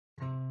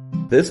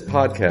This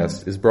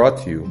podcast is brought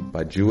to you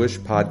by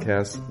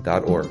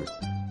JewishPodcasts.org.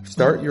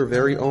 Start your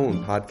very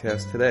own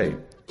podcast today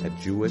at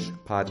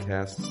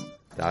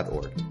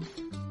JewishPodcasts.org.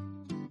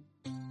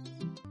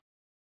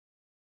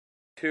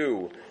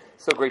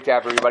 So great to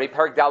have everybody.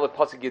 Perek Dalet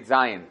Pasuk Yud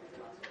Zayin.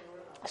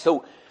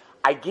 So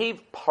I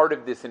gave part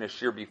of this in a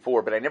shir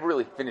before, but I never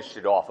really finished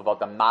it off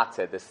about the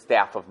matzah, the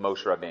staff of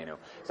Moshe Rabbeinu.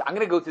 So I'm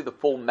going to go through the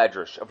full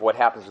medrash of what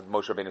happens with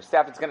Moshe Rabbeinu's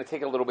staff. It's going to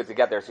take a little bit to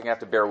get there, so you're going to have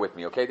to bear with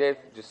me. Okay, Dave?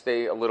 Just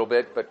stay a little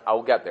bit, but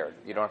I'll get there.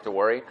 You don't have to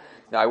worry.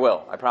 No, I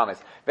will. I promise.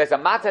 It's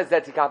in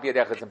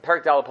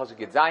Perek Dalet Pasuk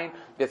Yud Zayin.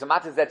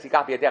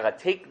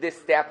 Take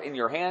this staff in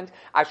your hand.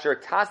 Asher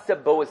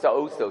tasa boas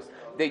ha'osos,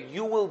 that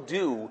you will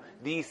do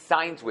these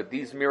signs with,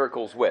 these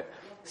miracles with.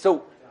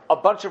 So, a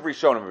bunch of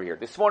Rishonim over here.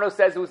 The Sforno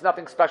says there was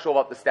nothing special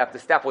about the staff. The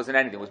staff wasn't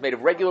anything. It was made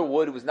of regular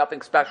wood. It was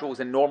nothing special. It was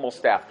a normal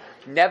staff.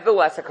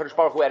 Nevertheless, HaKadosh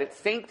Baruch Hu had it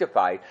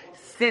sanctified.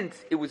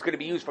 Since it was going to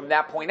be used from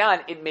that point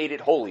on, it made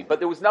it holy. But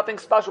there was nothing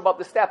special about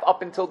the staff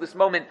up until this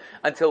moment,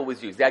 until it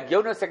was used. The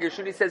Agyonos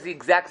HaGershuni says the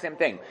exact same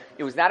thing.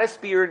 It was not a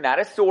spear, not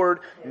a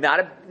sword,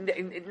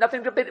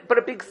 nothing but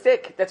a big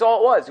stick. That's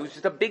all it was. It was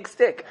just a big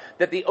stick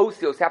that the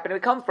Osios happened to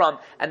come from,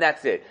 and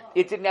that's it.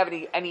 It didn't have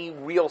any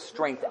real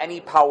strength, any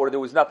power. There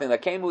was nothing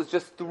that came. It was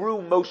just through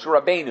Moshe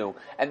Rabbeinu,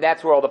 and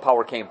that's where all the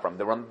power came from.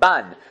 The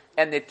Ramban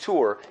and the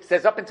Tur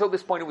says up until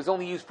this point it was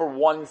only used for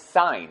one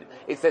sign.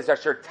 It says,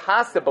 Asher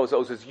tasabos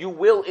osos, you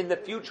will in the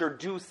future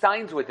do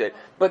signs with it.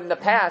 But in the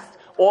past,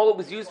 all it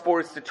was used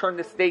for is to turn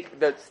the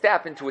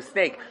staff into a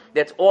snake.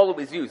 That's all it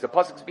was used. The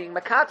pasuk is being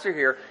makatzer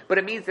here, but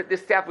it means that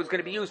this staff was going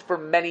to be used for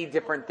many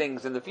different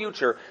things in the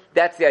future.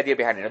 That's the idea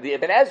behind it. Now, the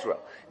Ibn Ezra,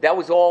 that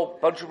was all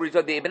a bunch of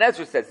reasons. The Ibn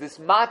Ezra says this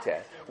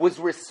mateh was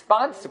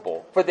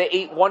responsible for the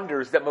 8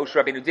 wonders that Moshe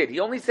Rabbeinu did. He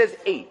only says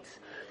 8.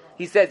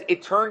 He says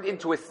it turned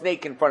into a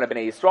snake in front of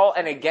Bnei Yisrael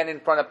and again in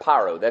front of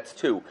Paro. That's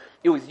 2.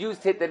 It was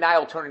used to hit the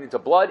Nile, turning into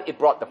blood. It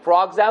brought the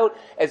frogs out,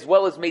 as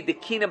well as made the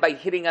kina by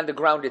hitting on the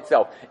ground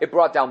itself. It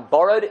brought down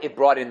Barad. It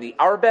brought in the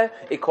Arbe.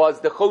 It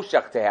caused the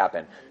Choshech to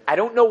happen. I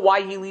don't know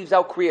why he leaves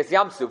out Kriyas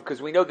Yamsuf,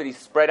 because we know that he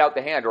spread out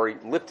the hand, or he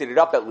lifted it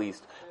up at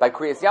least, by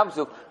Kriyas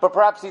Yamsuf, but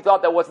perhaps he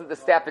thought that wasn't the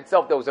staff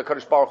itself, that was a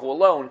Kadosh Baruch Hu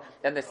alone,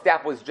 and the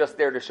staff was just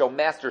there to show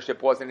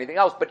mastership, wasn't anything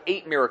else, but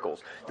 8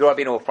 miracles. The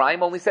Rabbeinu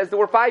Ephraim only says there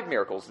were 5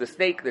 miracles. The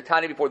snake, the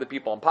Tani before the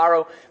people in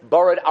Paro,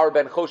 Barad, Arbe,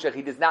 and Choshech.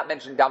 He does not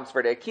mention Dam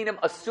Sferdei Akinim,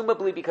 assumably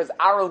because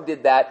Aaron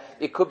did that.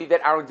 It could be that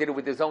Aaron did it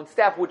with his own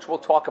staff, which we'll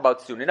talk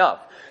about soon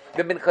enough.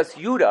 The Minchas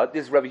Yudah,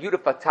 this Rabbi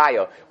Yudah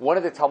Fataya, one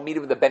of the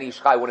Talmidim of the Ben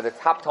Ish Chai, one of the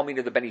top Talmidim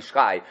of the Ben Ish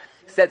Chai,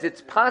 says it's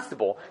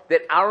possible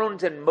that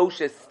Aaron's and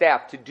Moshe's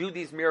staff to do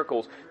these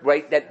miracles,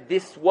 right, that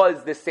this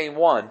was the same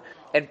one,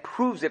 and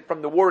proves it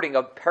from the wording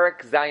of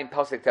Perek Zayin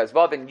Pasuk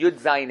Tezvav and Yud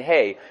Zayin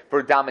Hey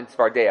for Dam and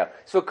Sfardea.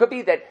 So it could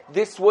be that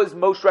this was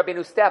Moshe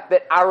Rabbeinu's staff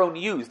that Aaron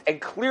used, and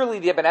clearly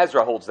the Ibn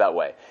Ezra holds that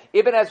way.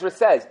 Ibn Ezra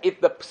says,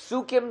 if the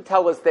Psukim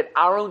tell us that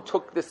Aaron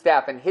took the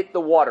staff and hit the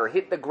water,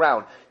 hit the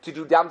ground, to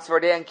do Dam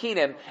Sfardea and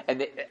Kinim,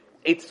 and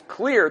it's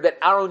clear that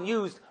Aaron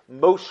used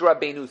Moshe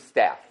Rabbeinu's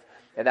staff.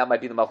 And that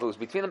might be the malchus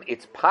between them.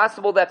 It's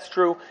possible that's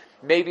true.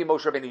 Maybe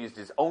Moshe Rabbeinu used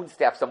his own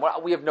staff somewhere.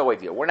 We have no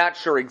idea. We're not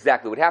sure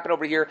exactly what happened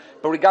over here.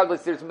 But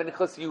regardless, there's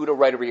Minchas Yehuda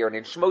right over here. And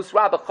in Shmos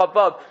Rabbah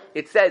Chavav,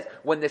 it says,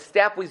 when the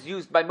staff was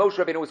used by Moshe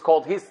Rabbeinu, it was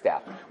called his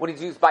staff. When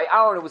it's used by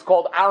Aaron, it was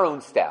called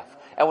Aaron's staff.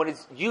 And when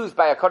it's used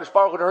by HaKadosh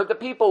Baruch Hu to hurt the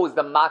people, it was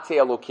the Matei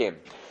Elokim.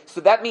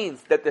 So that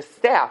means that the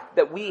staff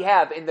that we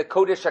have in the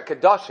Kodesh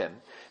HaKadoshim,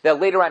 that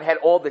later on had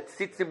all the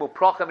tzitzim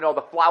u'prachim and all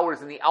the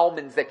flowers and the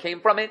almonds that came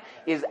from it,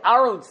 is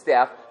Aaron's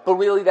staff, but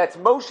really that's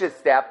Moshe's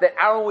staff that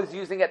Aaron was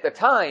using at the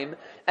time,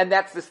 and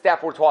that's the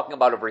staff we're talking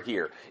about over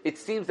here. It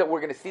seems that we're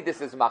going to see this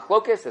as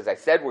machlokes. As I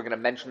said, we're going to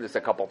mention this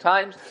a couple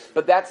times,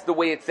 but that's the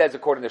way it says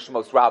according to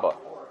Shmos Rabbah.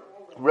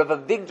 Rav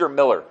Avigdor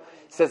Miller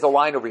says a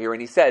line over here,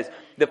 and he says,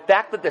 the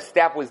fact that the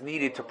staff was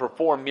needed to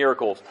perform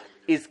miracles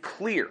is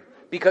clear,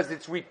 because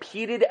it's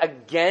repeated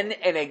again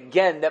and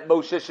again that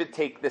Moshe should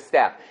take the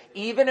staff.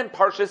 Even in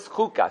Parshas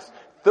Chukas,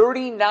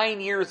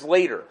 39 years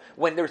later,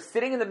 when they're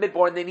sitting in the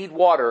midbar and they need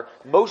water,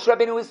 Moshe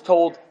Rabbeinu is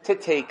told to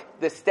take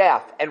the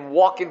staff and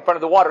walk in front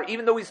of the water.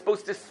 Even though he's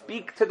supposed to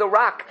speak to the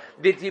rock,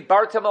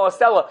 V'dibarta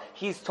Melasela,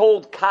 he's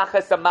told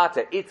Kachas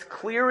Amata. It's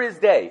clear as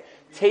day.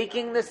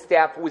 Taking the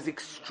staff was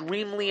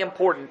extremely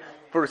important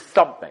for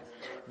something.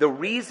 The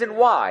reason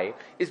why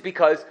is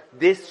because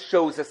this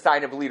shows a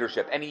sign of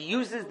leadership. And he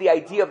uses the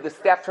idea of the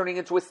staff turning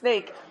into a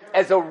snake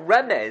as a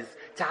remez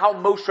to how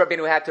Moshe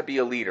Rabbeinu had to be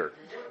a leader.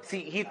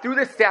 See, he threw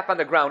the staff on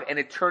the ground and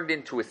it turned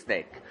into a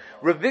snake.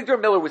 Rav Avigdor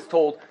Miller was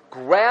told,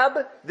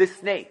 grab the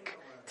snake,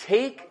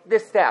 take the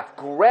staff,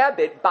 grab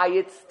it by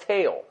its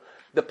tail,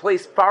 the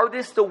place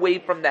farthest away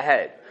from the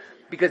head.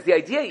 Because the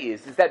idea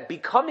is that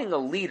becoming a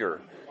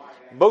leader,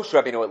 Moshe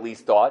Rabbeinu at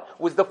least thought,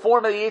 was the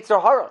form of the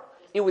Yetzer Hara.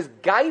 It was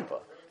gaiva.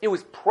 It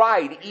was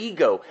pride,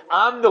 ego.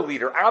 I'm the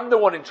leader. I'm the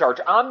one in charge.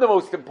 I'm the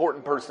most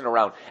important person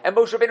around. And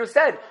Moshe Rabbeinu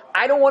said,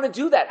 I don't want to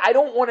do that. I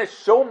don't want to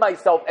show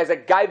myself as a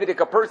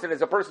gaividik person,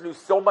 as a person who's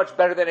so much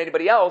better than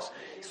anybody else.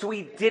 So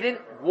he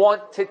didn't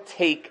want to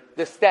take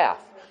the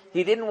staff.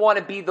 He didn't want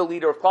to be the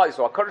leader of Klal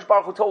Yisrael. HaKadosh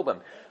Baruch Hu told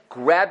him,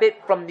 grab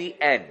it from the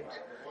end.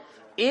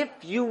 If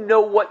you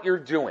know what you're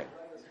doing,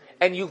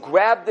 and you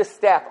grab the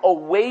staff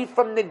away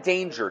from the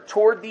danger,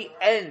 toward the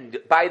end,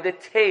 by the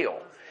tail,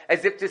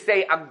 as if to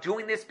say, I'm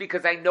doing this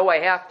because I know I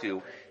have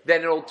to,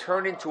 then it'll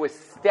turn into a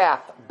staff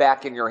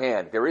back in your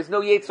hand. There is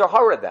no Yetzer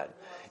Hara then.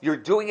 You're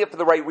doing it for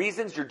the right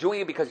reasons, you're doing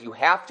it because you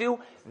have to,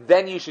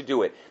 then you should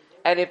do it.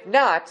 And if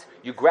not,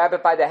 you grab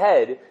it by the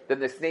head, then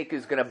the snake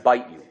is going to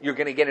bite you. You're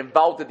going to get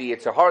involved with the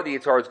Yetzer Hara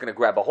is going to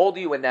grab a hold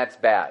of you, and that's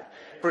bad.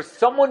 For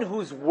someone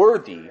who's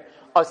worthy,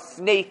 a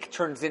snake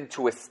turns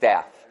into a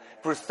staff.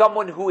 For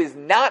someone who is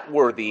not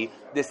worthy,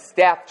 the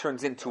staff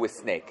turns into a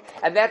snake.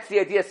 And that's the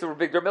idea, so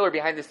Victor Miller,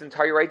 behind this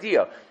entire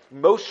idea.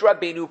 Moshe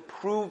Rabbeinu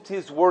proved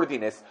his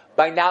worthiness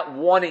by not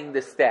wanting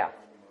the staff.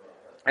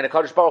 And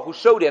HaKadosh Baruch Hu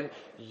showed him,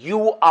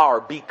 you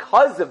are,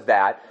 because of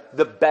that,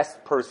 the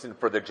best person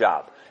for the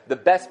job. The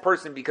best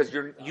person because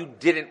you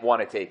didn't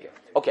want to take it.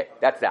 Okay,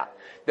 that's that.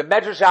 The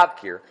Medrash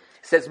Avkir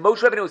says Moshe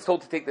Rabbeinu was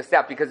told to take the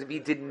staff because if he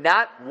did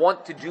not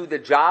want to do the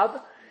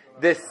job,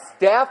 the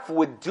staff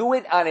would do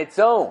it on its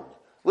own.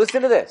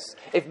 Listen to this.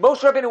 If Moshe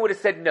Rabbeinu would have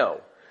said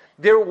no,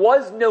 there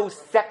was no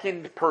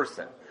second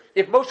person.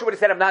 If Moshe would have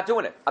said, I'm not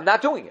doing it, I'm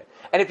not doing it.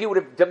 And if he would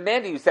have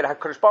demanded, you said,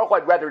 HaKadosh Baruch Hu,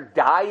 I'd rather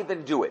die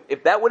than do it.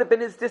 If that would have been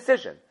his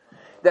decision,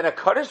 then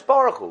HaKadosh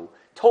Baruch Hu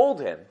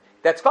told him,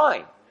 that's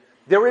fine.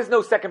 There is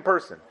no second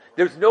person.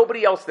 There's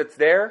nobody else that's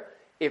there.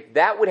 If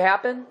that would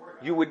happen,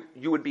 you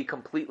would be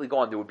completely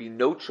gone. There would be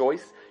no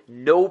choice.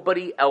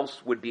 Nobody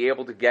else would be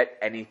able to get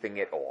anything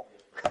at all.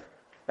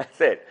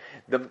 That's it.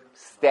 The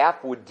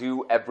staff would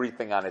do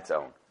everything on its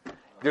own.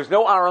 There's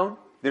no Aaron,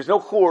 there's no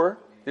Hur,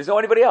 there's no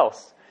anybody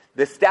else.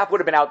 The staff would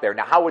have been out there.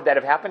 Now, how would that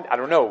have happened? I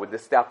don't know. Would the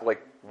staff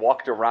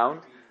walked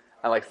around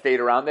and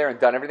stayed around there and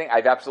done everything? I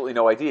have absolutely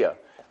no idea.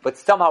 But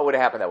somehow it would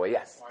have happened that way,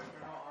 yes.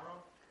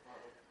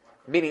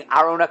 Meaning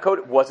Aaron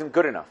HaKodesh wasn't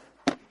good enough.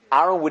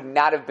 Aaron would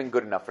not have been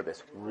good enough for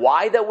this.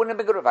 Why that wouldn't have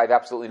been good enough, I have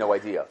absolutely no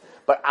idea.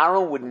 But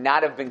Aaron would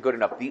not have been good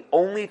enough. The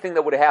only thing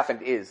that would have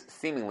happened is,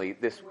 seemingly,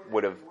 this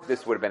would have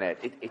been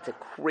it. It's a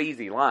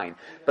crazy line,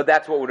 but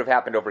that's what would have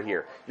happened over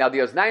here. Now, the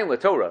Oznayim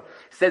LaTorah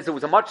says there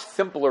was a much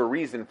simpler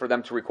reason for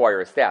them to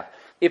require a staff.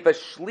 If a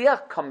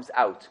shliach comes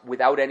out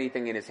without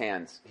anything in his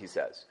hands, he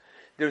says,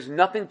 there's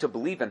nothing to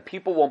believe in.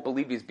 People won't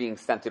believe he's being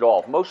sent at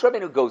all. If Moshe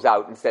Rabbeinu goes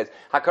out and says,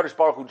 HaKadosh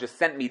Baruch Hu just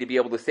sent me to be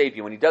able to save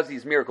you, and he does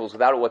these miracles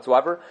without it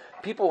whatsoever,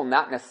 people will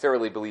not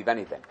necessarily believe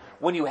anything.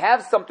 When you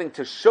have something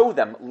to show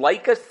them,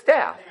 like a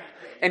staff,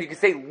 and you can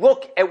say,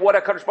 look at what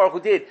HaKadosh Baruch Hu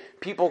did,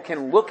 people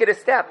can look at a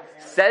staff,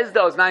 says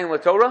the Oznayim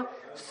LaTorah,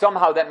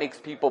 somehow that makes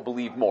people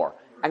believe more.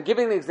 I'm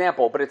giving an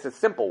example, but it's a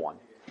simple one.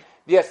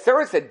 The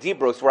Aseret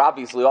Dibros were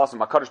obviously awesome.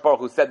 HaKadosh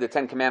Baruch Hu said the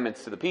 10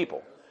 Commandments to the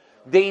people.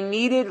 They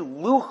needed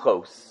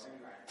luchos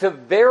to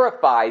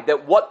verify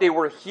that what they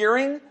were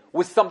hearing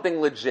was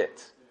something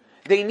legit.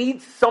 They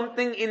need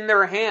something in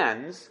their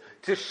hands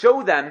to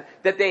show them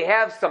that they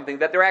have something,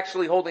 that they're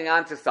actually holding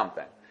on to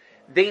something.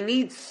 They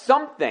need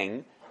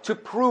something to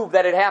prove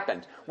that it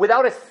happened.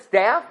 Without a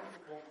staff,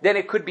 then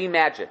it could be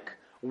magic.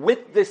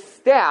 With the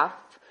staff,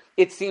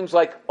 it seems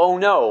like, oh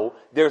no,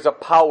 there's a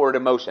power to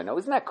motion. Now,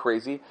 isn't that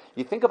crazy?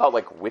 You think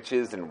about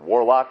witches and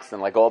warlocks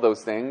and all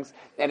those things,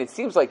 and it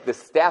seems like the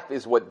staff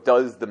is what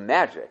does the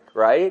magic,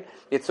 right?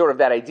 It's sort of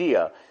that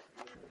idea.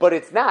 But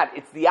it's not.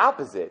 It's the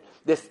opposite.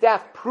 The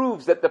staff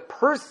proves that the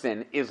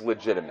person is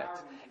legitimate.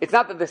 It's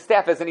not that the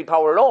staff has any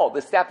power at all.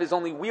 The staff is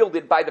only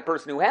wielded by the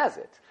person who has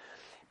it.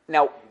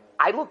 Now,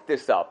 I looked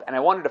this up, and I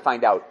wanted to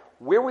find out,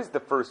 where was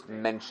the first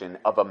mention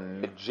of a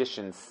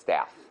magician's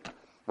staff?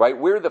 Right?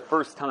 We're the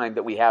first time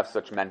that we have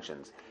such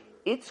mentions.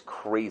 It's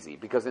crazy,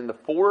 because in the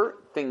 4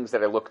 things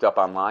that I looked up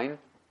online,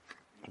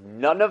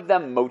 none of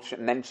them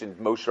mentioned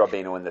Moshe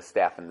Rabbeinu and the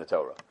staff in the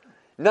Torah.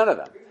 None of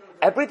them.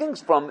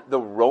 Everything's from the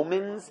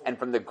Romans and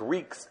from the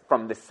Greeks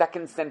from the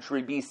 2nd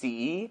century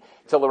BCE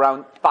till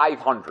around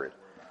 500,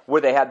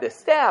 where they had this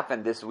staff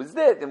and this was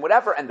it and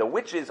whatever, and the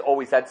witches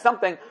always had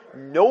something.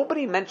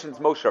 Nobody mentions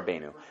Moshe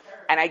Rabbeinu.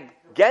 And I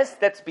guess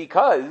that's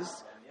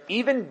because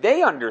even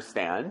they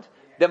understand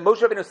that Moshe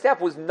Rabbeinu's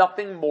staff was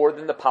nothing more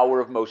than the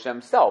power of Moshe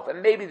himself.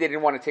 And maybe they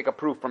didn't want to take a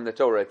proof from the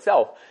Torah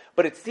itself,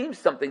 but it seems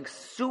something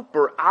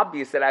super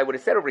obvious that I would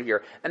have said over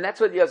here. And that's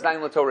what the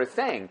Oznayim LaTorah is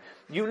saying.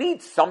 You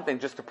need something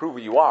just to prove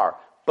who you are,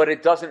 but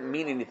it doesn't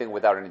mean anything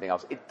without anything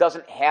else. It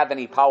doesn't have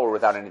any power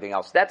without anything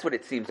else. That's what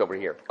it seems over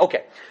here.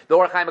 Okay, the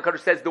Or HaChaim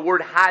HaKadosh says the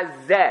word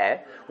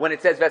hazeh, when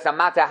it says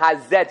Vesamata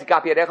hazeh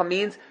tikapi yadecha,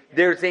 means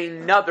there's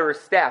another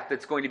staff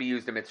that's going to be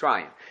used in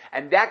Mitzrayim.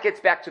 And that gets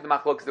back to the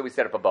machlokas that we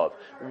set up above.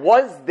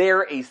 Was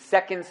there a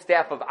second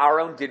staff of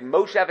Aaron? Did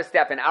Moshe have a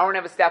staff and Aaron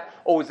have a staff?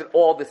 Or was it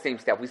all the same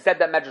staff? We said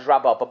that Medrash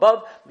Rabbah up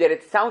above, that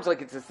it sounds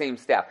like it's the same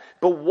staff.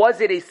 But was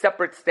it a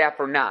separate staff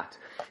or not?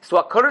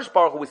 So HaKadosh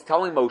Baruch Hu was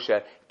telling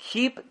Moshe,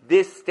 keep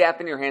this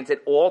staff in your hands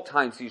at all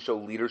times so you show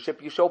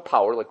leadership, you show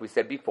power, like we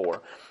said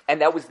before.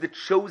 And that was the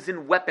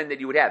chosen weapon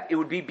that you would have. It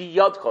would be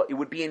biyadcha. It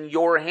would be in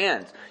your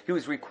hands. He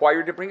was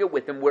required to bring it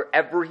with him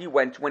wherever he he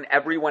went when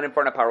everyone in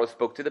front of Paro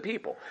spoke to the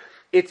people.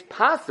 It's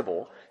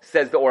possible,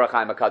 says the Orach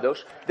Chaim HaKadosh,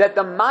 that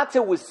the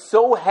matzah was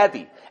so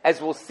heavy,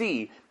 as we'll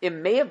see, it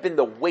may have been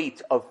the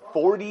weight of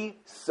 40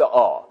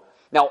 sa'ah.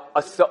 Now,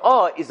 a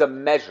sa'ah is a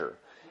measure.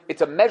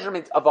 It's a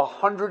measurement of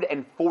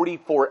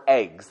 144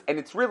 eggs, and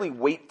it's really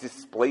weight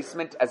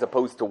displacement as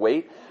opposed to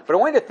weight. But I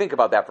want you to think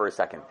about that for a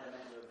second.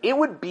 It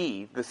would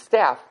be, the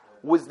staff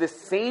was the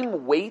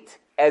same weight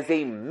as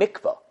a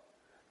mikveh.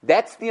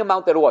 That's the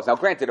amount that it was. Now,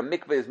 granted, a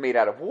mikveh is made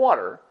out of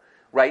water,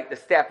 right? The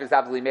staff is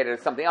obviously made out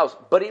of something else,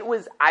 but it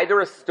was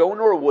either a stone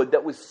or a wood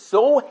that was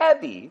so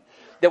heavy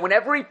that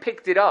whenever he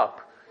picked it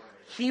up,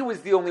 he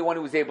was the only one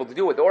who was able to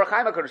do it. The Orach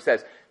Chaim HaKadosh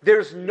says,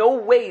 there's no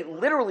way,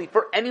 literally,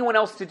 for anyone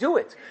else to do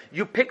it.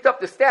 You picked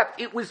up the staff,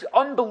 it was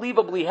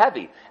unbelievably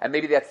heavy. And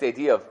maybe that's the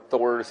idea of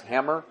Thor's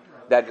hammer,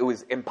 that it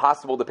was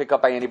impossible to pick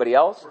up by anybody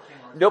else.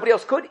 Nobody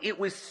else could. It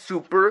was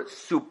super,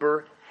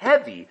 super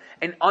heavy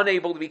and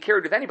unable to be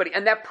carried with anybody.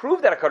 And that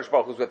proved that HaKadosh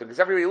Baruch Hu was with him, because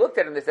everybody looked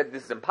at him and they said,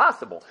 this is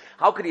impossible.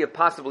 How could he have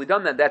possibly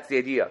done that? That's the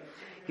idea.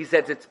 He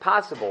says it's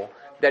possible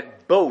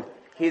that both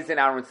his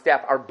and Aaron's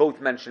staff are both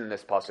mentioned in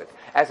this pasuk.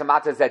 As a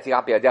matzah zeti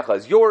adecha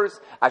is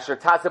yours, asher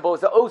tasabo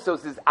is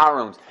osos is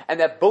Aaron's, and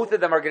that both of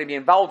them are going to be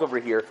involved over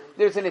here.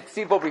 There's an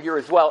itziv over here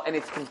as well, and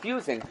it's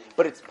confusing,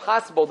 but it's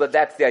possible that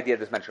that's the idea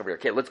that's mentioned over here.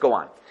 Okay, let's go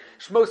on.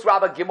 Shmos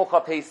Rabbah Gimel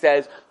Chafei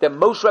says that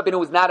Moshe Rabbeinu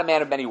was not a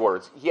man of many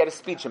words. He had a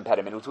speech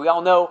impediment, which we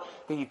all know.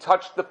 He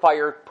touched the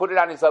fire, put it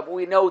on his lip.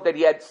 We know that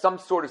he had some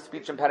sort of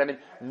speech impediment.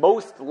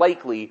 Most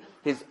likely,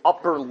 his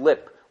upper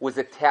lip was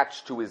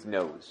attached to his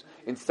nose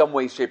in some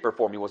way, shape, or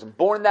form. He wasn't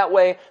born that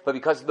way, but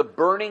because of the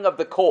burning of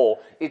the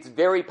coal, it's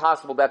very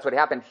possible that's what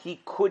happened. He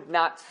could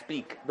not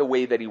speak the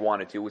way that he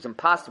wanted to. It was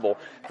impossible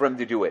for him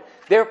to do it.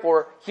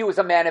 Therefore, he was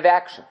a man of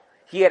action.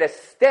 He had a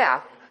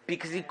staff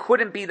because he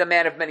couldn't be the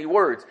man of many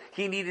words.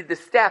 He needed the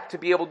staff to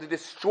be able to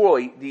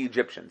destroy the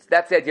Egyptians.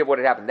 That's the idea of what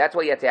had happened. That's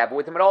why he had to have it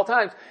with him at all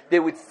times. They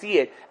would see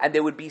it, and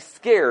they would be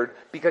scared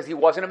because he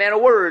wasn't a man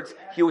of words,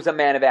 he was a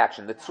man of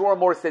action. The Tzur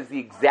Mor says the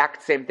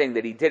exact same thing,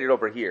 that he did it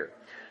over here.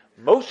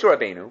 Moshe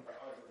Rabbeinu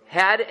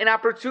had an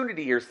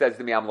opportunity here, says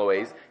the Me'am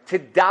Lo'ez, to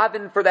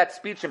daven for that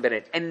speech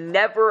impediment and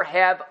never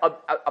have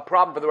a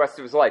problem for the rest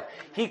of his life.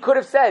 He could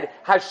have said,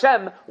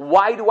 Hashem,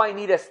 why do I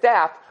need a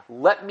staff?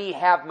 Let me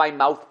have my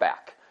mouth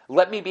back.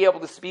 Let me be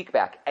able to speak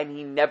back. And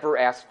he never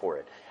asked for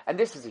it. And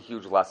this is a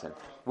huge lesson.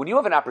 When you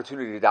have an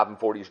opportunity to daven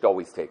for it, you should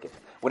always take it.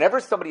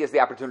 Whenever somebody has the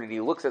opportunity, he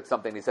looks at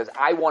something and he says,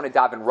 I want to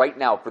daven right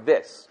now for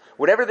this.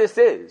 Whatever this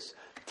is,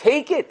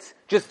 take it.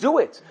 Just do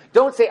it.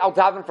 Don't say, I'll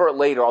daven for it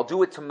later. I'll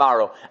do it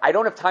tomorrow. I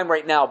don't have time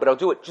right now, but I'll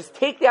do it. Just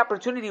take the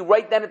opportunity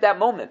right then at that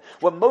moment.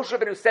 When Moshe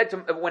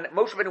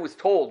Rabbeinu was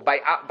told by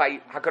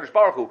HaKadosh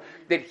Baruch Hu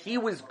that he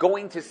was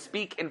going to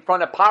speak in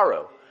front of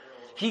Paro,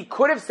 he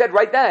could have said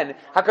right then,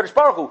 HaKadosh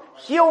Baruch Hu,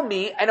 heal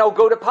me and I'll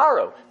go to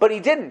Paro. But he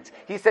didn't.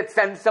 He said,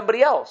 send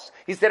somebody else.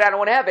 He said, I don't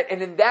want to have it.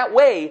 And in that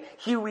way,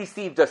 he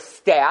received a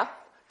staff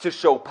to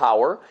show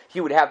power. He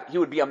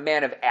would be a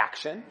man of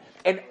action.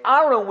 And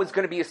Aaron was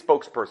going to be a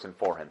spokesperson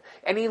for him.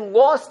 And he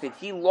lost it.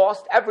 He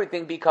lost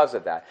everything because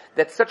of that.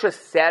 That's such a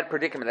sad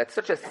predicament. That's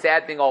such a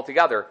sad thing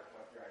altogether.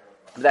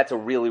 That's a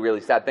really, really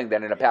sad thing that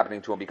ended up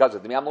happening to him because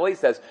of it. The Me'am Lo'ez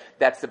says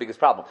that's the biggest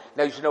problem.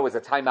 Now you should know, as a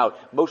timeout,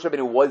 Moshe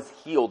Rabbeinu was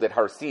healed at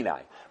Har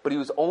Sinai, but he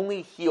was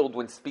only healed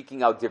when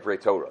speaking out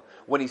Divrei Torah.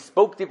 When he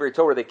spoke Divrei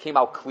Torah, they came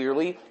out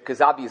clearly, because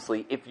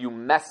obviously, if you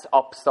mess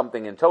up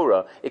something in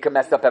Torah, it can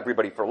mess up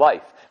everybody for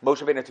life.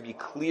 Moshe Rabbeinu had to be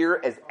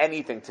clear as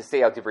anything to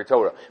say out Divrei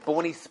Torah. But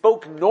when he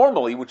spoke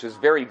normally, which is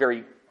very,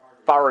 very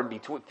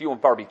few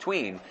and far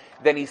between,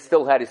 then he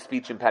still had his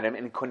speech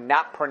impediment and could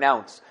not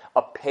pronounce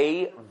a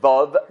pei,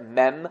 vav,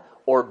 mem,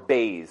 or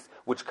bays,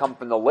 which come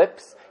from the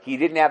lips. He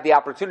didn't have the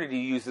opportunity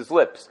to use his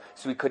lips,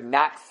 so he could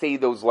not say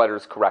those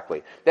letters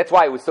correctly. That's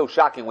why it was so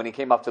shocking when he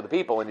came up to the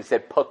people and he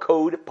said,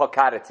 pakod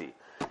pakadati.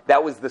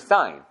 That was the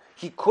sign.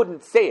 He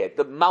couldn't say it.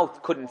 The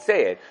mouth couldn't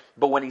say it.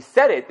 But when he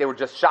said it, they were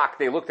just shocked.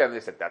 They looked at him and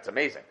they said, that's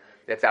amazing.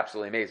 That's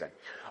absolutely amazing.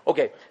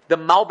 Okay, the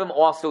Malbim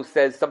also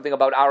says something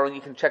about Aaron.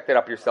 You can check that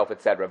up yourself,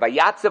 etc.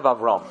 Vayatzav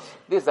Avram.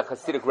 This is a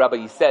Hasidic rabbi.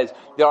 He says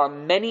there are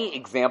many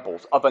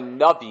examples of a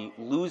Navi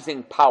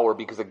losing power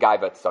because of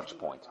Gaiva at such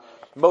point.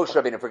 Moshe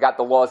Rabbeinu forgot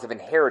the laws of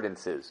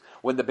inheritances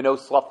when the Bnei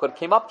Slafchad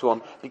came up to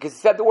him because he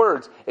said the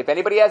words, if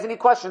anybody has any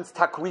questions,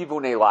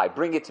 takrivu ne'lai,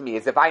 bring it to me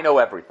as if I know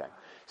everything.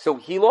 So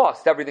he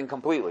lost everything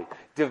completely.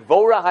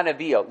 Devorah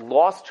Hanaviyah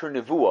lost her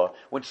nevuah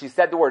when she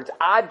said the words,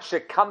 Ad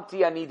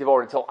shekamti ani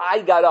Devorah, until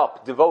I got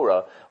up,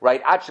 Devorah,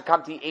 right? Ad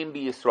shekamti im bi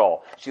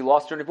Yisrael. She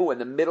lost her nevuah in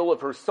the middle of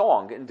her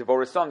song, in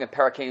Devorah's song, in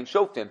Parakeh and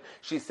Shoftim.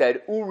 She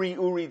said, Uri,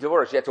 Uri,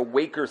 Devorah. She had to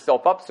wake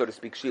herself up, so to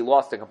speak. She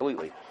lost it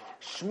completely.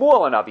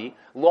 Shmuel Hanavi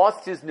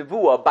lost his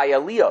nevuah by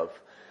Eliyav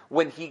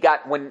when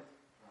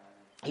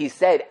he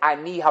said,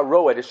 Ani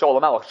ha-roa to Shaul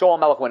HaMelech. Shaul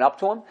HaMelech went up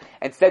to him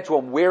and said to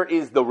him, where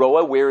is the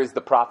roa? Where is the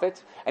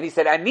prophet? And he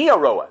said, Ani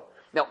ha-roa.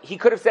 Now, he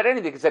could have said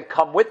anything. He said,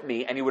 come with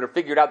me, and he would have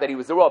figured out that he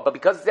was the roa. But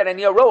because he said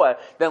Ani ha-roa,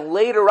 then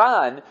later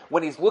on,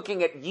 when he's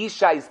looking at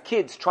Yishai's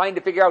kids, trying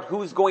to figure out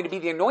who's going to be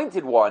the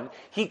anointed one,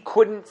 he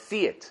couldn't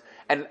see it.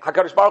 And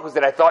HaKadosh Baruch Hu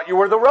said, I thought you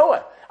were the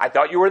Roa. I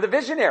thought you were the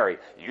visionary.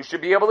 You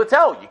should be able to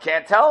tell. You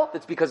can't tell?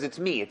 That's because it's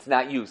me. It's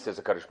not you, says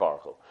HaKadosh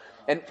Baruch Hu.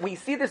 And we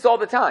see this all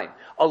the time.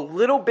 A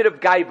little bit of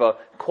gaiva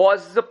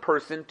causes a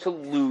person to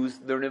lose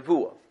their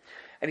nevuah.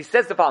 And he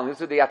says the following. This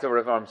is what the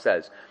Yatav Rav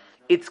says.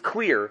 It's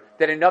clear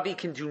that a Navi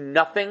can do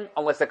nothing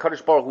unless the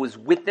HaKadosh Baruch Hu is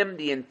with them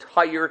the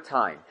entire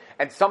time.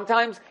 And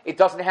sometimes it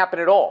doesn't happen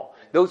at all.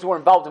 Those who were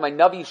involved in my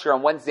Navi share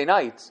on Wednesday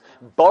nights,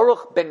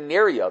 Baruch ben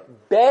Neriah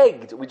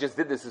begged, we just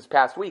did this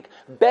past week,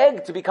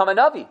 begged to become a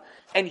Navi.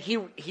 And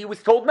he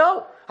was told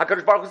no.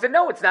 HaKadosh Baruch Hu said,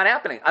 no, it's not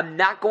happening. I'm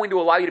not going to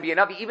allow you to be a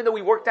Navi, even though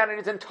he worked on it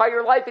his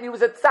entire life and he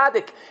was a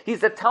tzaddik.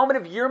 He's a Talmud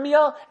of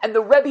Yirmiyah and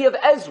the Rebbe of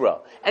Ezra.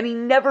 And he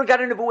never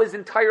got a Nebuah his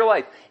entire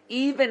life.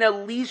 Even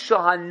Elisha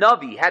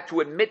HaNavi had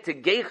to admit to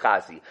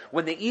Gehazi,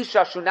 when the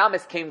Isha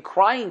Shunamis came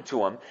crying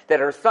to him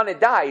that her son had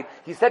died,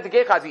 he said to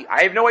Gehazi,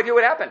 I have no idea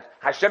what happened.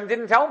 Hashem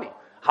didn't tell me.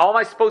 How am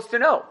I supposed to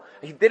know?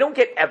 They don't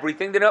get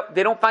everything.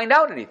 They don't find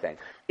out anything.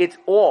 It's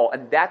all,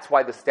 and that's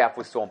why the staff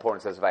was so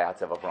important, says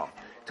Vayatzev Avram.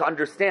 To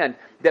understand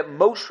that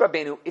Moshe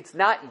Rabbeinu, it's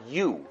not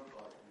you.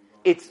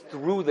 It's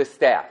through the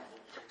staff.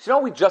 So you know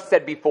what we just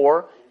said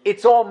before?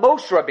 It's all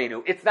Moshe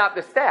Rabbeinu. It's not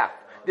the staff.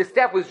 The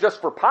staff was just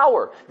for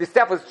power. The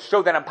staff was to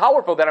show that I'm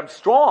powerful, that I'm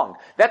strong.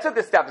 That's what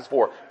the staff is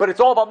for. But it's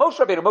all about Moshe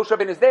Rabbeinu. Moshe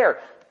Rabbeinu is there.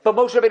 But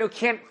Moshe Rabbeinu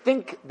can't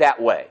think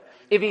that way.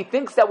 If he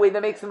thinks that way,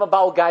 that makes him a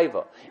Baal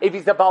Gaiva. If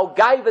he's a Baal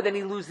Gaiva, then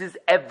he loses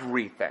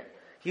everything.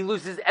 He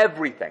loses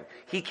everything.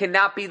 He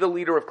cannot be the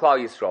leader of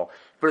Klal Yisrael.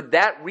 For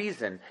that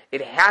reason,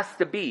 it has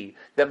to be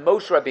that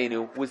Moshe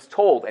Rabbeinu was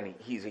told, and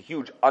he's a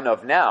huge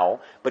unav now,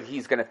 but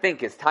he's going to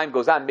think as time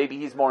goes on, maybe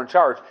he's more in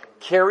charge,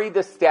 carry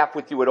the staff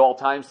with you at all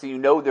times so you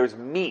know there's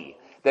me,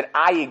 that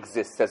I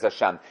exist, says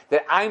Hashem,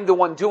 that I'm the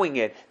one doing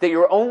it, that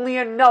you're only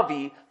a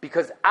Navi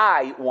because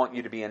I want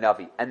you to be a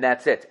Navi. And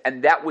that's it.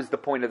 And that was the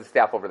point of the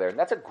staff over there. And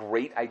that's a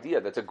great idea.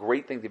 That's a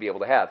great thing to be able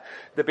to have.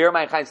 The Be'er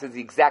Mayim Chaim says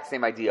the exact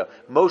same idea.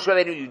 Moshe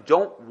Rabbeinu, you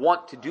don't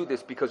want to do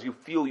this because you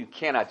feel you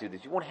cannot do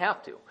this. You won't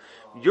have to.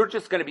 You're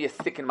just going to be a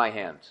stick in my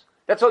hands.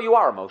 That's all you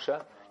are,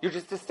 Moshe. You're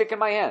just a stick in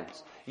my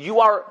hands. You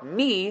are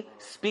me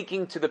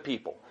speaking to the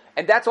people.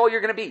 And that's all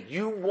you're going to be.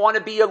 You want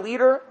to be a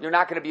leader? You're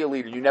not going to be a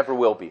leader. You never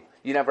will be.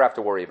 You never have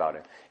to worry about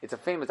it. It's a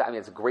famous,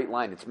 it's a great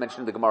line. It's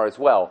mentioned in the Gemara as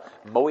well.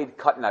 Moed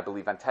Katan, I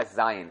believe, on Tes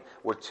Zion,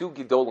 where two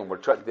Gedolim,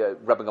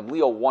 Rabbi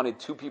Gamliel wanted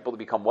two people to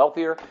become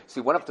wealthier. So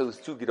he went up to those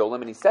two Gedolim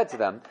and he said to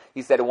them,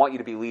 I want you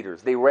to be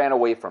leaders. They ran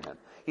away from him.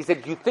 He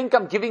said, you think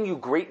I'm giving you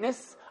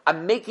greatness?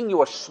 I'm making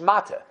you a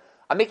shmata.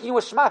 I'm making you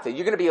a shmata.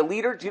 You're going to be a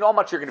leader? Do you know how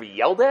much you're going to be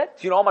yelled at?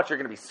 Do you know how much you're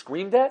going to be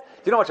screamed at?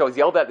 Do you know how much I was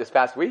yelled at this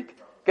past week?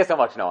 Guess how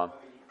much, Noam?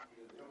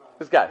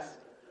 Just guess.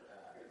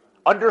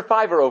 Under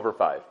 5 or over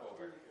 5?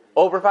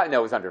 Over 5? No,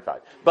 it was under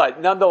 5. But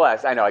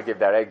nonetheless, I know, I give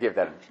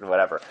that,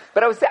 whatever.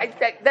 But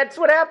that's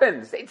what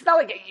happens. It's not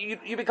like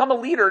you become a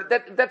leader,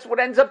 that's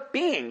what ends up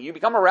being. You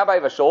become a rabbi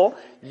of a shul,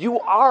 you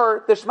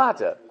are the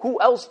shmata.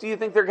 Who else do you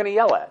think they're going to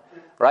yell at?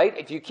 Right?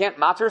 If you can't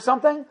matter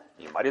something,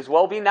 you might as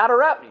well be not a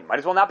rabbi. You might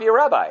as well not be a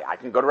rabbi. I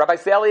can go to Rabbi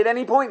Sally at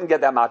any point and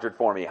get that mattered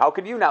for me. How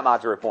could you not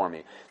matter it for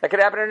me? That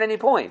could happen at any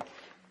point.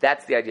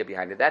 That's the idea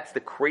behind it. That's the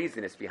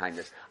craziness behind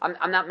this.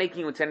 I'm not making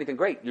you into anything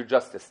great. You're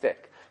just a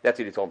stick. That's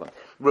what he told them.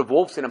 Rav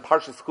Wolfson in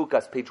Parshas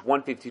Chukas, page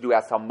 152,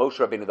 asks how Moshe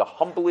Rabbeinu, the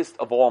humblest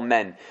of all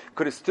men,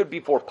 could have stood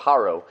before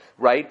Paro,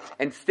 right,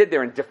 and stood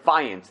there in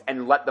defiance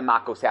and let the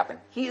makos happen.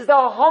 He's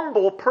a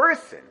humble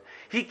person.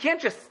 He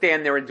can't just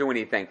stand there and do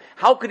anything.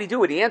 How could he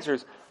do it? He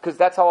answers, because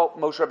that's how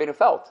Moshe Rabbeinu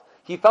felt.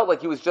 He felt like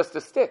he was just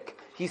a stick.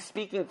 He's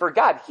speaking for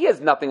God. He has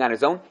nothing on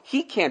his own.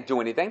 He can't do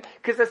anything,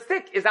 because a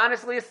stick is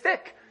honestly a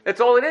stick. That's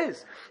all it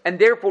is. And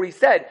therefore he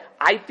said,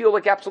 I feel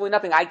like absolutely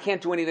nothing. I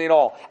can't do anything at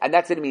all. And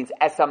that's what it means.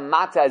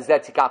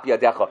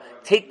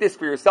 Take this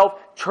for yourself,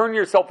 turn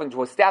yourself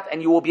into a staff,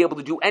 and you will be able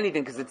to do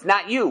anything, because it's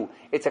not you.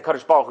 It's a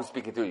HaKadosh Baruch Hu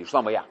speaking through you.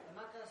 Shlomo, yeah.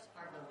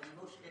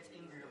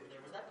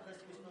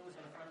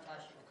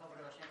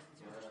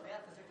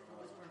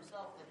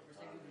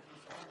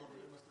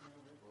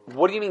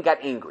 What do you mean got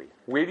angry?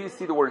 Where do you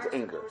see the words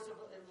anger?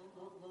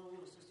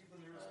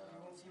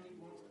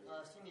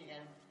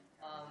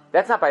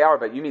 That's not by our,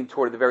 but you mean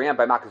toward the very end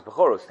by Makas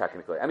Bechoros,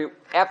 technically. I mean,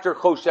 after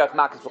Choshech,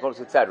 Makas Bechoros,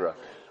 etc.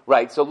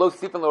 Right? So, Lo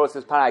Sifin Lo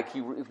Roses Panai,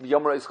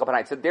 Yomra Ischal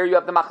Panai. So there you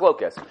have the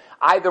Machlokes.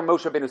 Either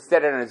Moshe Rabbeinu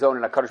said it on his own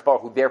and HaKadosh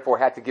Baruch Hu therefore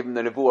had to give him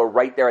the Nevuah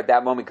right there at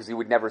that moment because he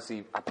would never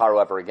see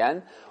Paro ever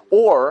again.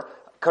 Or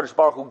HaKadosh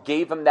Baruch Hu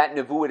gave him that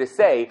Nevuah to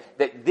say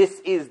that this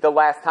is the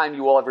last time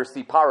you will ever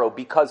see Paro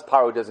because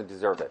Paro doesn't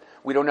deserve it.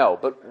 We don't know.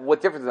 But what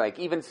difference is it make?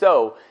 Even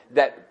so,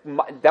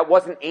 that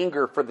wasn't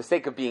anger for the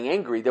sake of being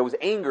angry. There was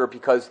anger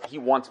because he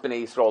wants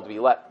Bnei Yisrael to be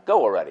let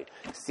go already,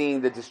 seeing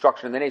the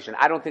destruction of the nation.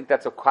 I don't think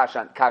that's a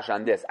kasha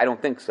on this. I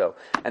don't think so.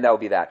 And that would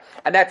be that.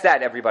 And that's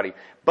that, everybody.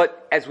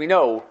 But as we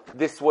know,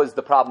 this was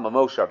the problem of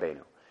Moshe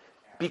Rabbeinu.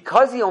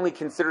 Because he only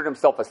considered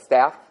himself a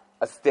staff,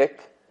 a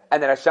stick,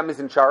 and that Hashem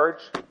is in charge,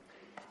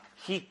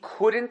 he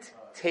couldn't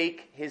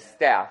take his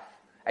staff,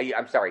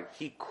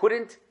 he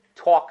couldn't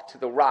talk to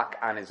the rock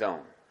on his own.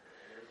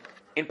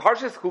 In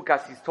Parshas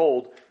Chukas, he's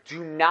told,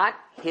 do not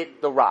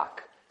hit the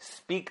rock.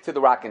 speak to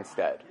the rock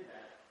instead.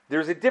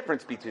 There's a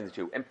difference between the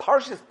two. In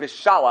Parshas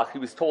Bishalach, he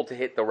was told to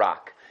hit the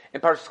rock. In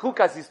Parshas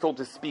Chukas, he's told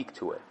to speak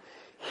to it.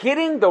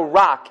 Hitting the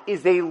rock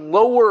is a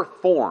lower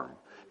form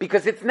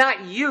because it's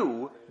not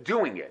you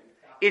doing it.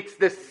 It's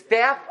the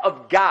staff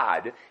of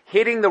God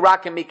hitting the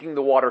rock and making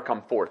the water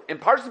come forth. In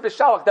Parshas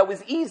Bishalach, that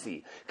was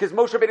easy because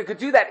Moshe Rabbeinu could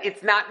do that.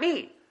 It's not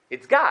me.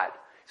 It's God.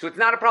 So it's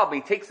not a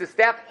problem. He takes the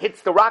staff,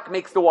 hits the rock,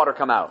 makes the water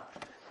come out.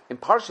 In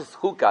Parshas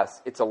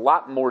Chukas, it's a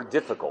lot more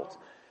difficult.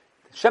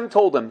 Hashem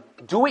told him,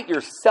 do it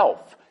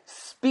yourself.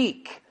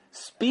 Speak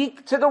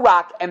to the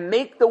rock and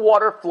make the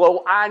water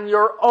flow on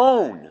your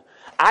own.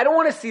 I don't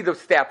want to see the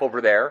staff over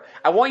there.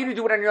 I want you to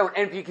do it on your own.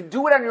 And if you can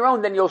do it on your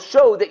own, then you'll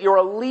show that you're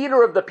a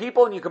leader of the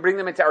people and you can bring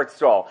them into Eretz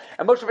Yisrael.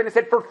 And Moshe Rabbeinu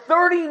said, for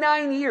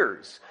 39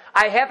 years,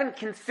 I haven't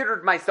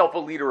considered myself a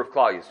leader of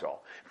Klal Yisrael.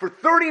 For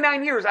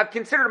 39 years, I've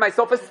considered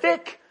myself a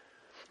stick.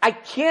 I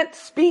can't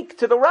speak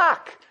to the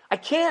rock. I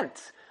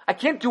can't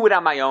do it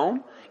on my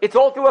own. It's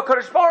all through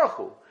HaKadosh Baruch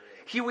Hu.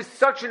 He was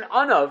such an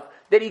unav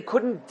that he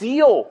couldn't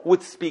deal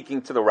with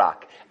speaking to the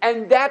rock.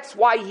 And that's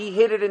why he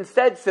hit it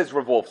instead, says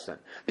Rav Wolfson.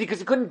 Because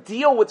he couldn't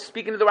deal with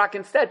speaking to the rock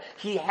instead.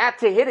 He had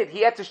to hit it.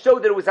 He had to show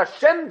that it was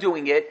Hashem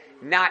doing it,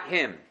 not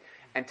him.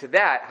 And to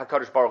that,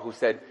 HaKadosh Baruch Hu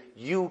said,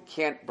 you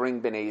can't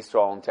bring Bnei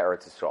Yisrael into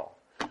Eretz Yisrael.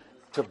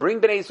 To bring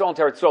Bnei Yisrael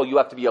into Eretz Yisrael, you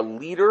have to be a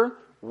leader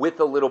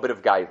with a little bit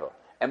of gaiva.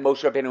 And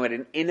Moshe Rabbeinu had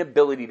an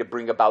inability to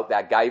bring about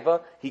that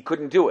gaiva. He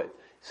couldn't do it.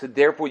 So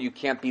therefore, you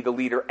can't be the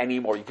leader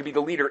anymore. You can be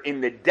the leader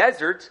in the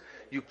desert.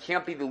 You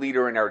can't be the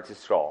leader in Eretz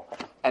Yisrael.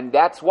 And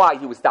that's why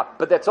he was stopped.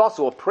 But that's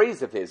also a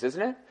praise of his,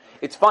 isn't it?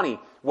 It's funny.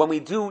 When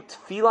we do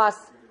Tfilas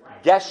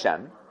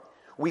Geshem,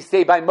 we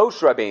say by Moshe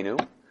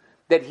Rabbeinu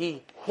that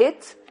he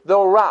hit the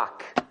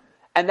rock.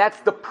 And that's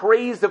the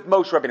praise of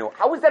Moshe Rabbeinu.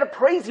 How is that a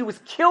praise? He was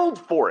killed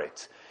for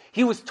it.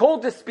 He was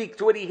told to speak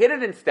to it. He hit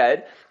it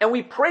instead. And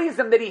we praise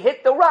him that he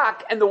hit the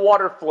rock and the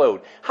water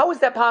flowed. How is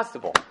that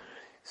possible?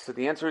 So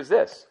the answer is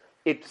this.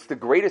 It's the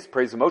greatest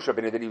praise of Moshe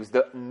Rabbeinu that he was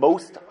the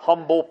most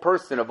humble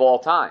person of all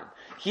time.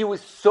 He was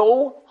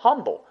so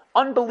humble,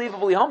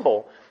 unbelievably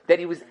humble, that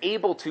he was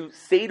able to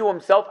say to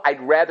himself,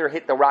 I'd rather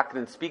hit the rock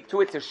than speak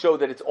to it to show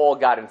that it's all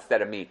God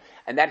instead of me.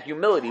 And that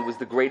humility was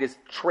the greatest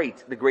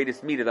trait, the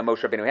greatest meter that Moshe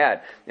Rabbeinu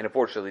had. And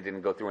unfortunately, it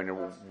didn't go through in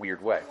a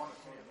weird way.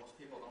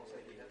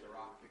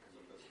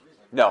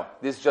 No,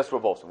 this is just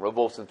Rav Wolfson. Rav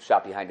Wolfson's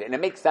shot behind it. And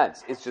it makes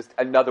sense. It's just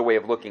another way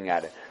of looking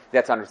at it.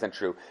 That's 100%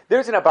 true.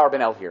 There's an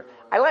Abarbanel here.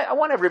 I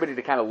want everybody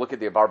to kind of look at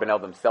the Abarbanel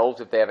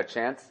themselves if they have a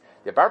chance.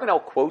 The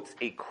Abarbanel quotes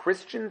a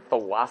Christian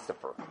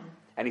philosopher.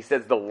 And he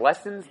says, the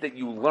lessons that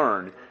you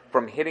learn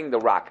from hitting the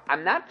rock.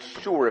 I'm not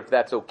sure if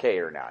that's okay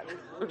or not.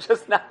 I'm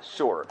just not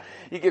sure.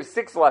 He gives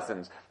 6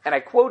 lessons. And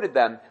I quoted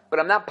them, but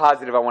I'm not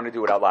positive I want to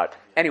do it out loud.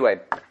 Anyway,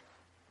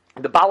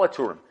 the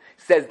Balaturim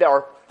says there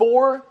are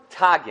 4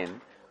 tagin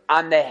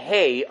on the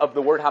hay of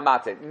the word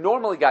Hamateh.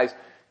 Normally, guys,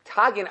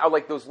 tagin are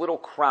like those little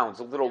crowns,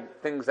 the little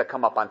things that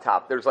come up on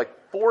top. There's like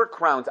 4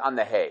 crowns on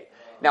the hay.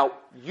 Now,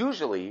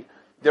 usually,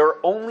 there are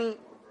only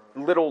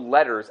little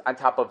letters on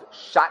top of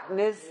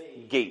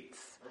Shatnez gates.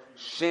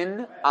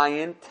 Shin,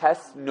 Ayin,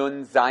 Tes,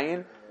 Nun,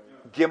 Zayin,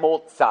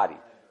 Gimel, Tzadi.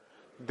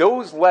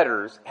 Those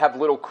letters have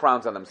little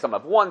crowns on them. Some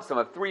have 1, some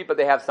have 3, but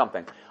they have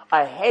something.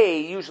 A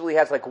hay usually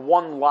has like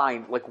one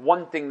line, like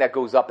one thing that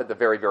goes up at the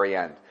very, very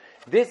end.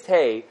 This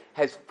hay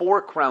has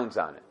 4 crowns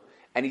on it.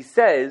 And he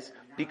says,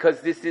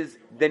 because this is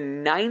the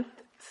 9th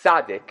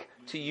tzaddik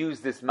to use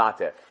this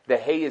mateh. The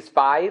hay is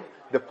 5,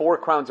 the 4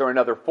 crowns are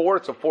another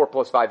 4, so 4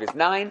 plus 5 is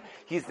 9.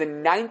 He's the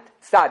 9th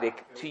tzaddik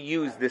to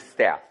use this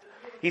staff.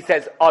 He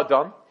says,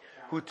 Adam,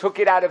 who took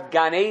it out of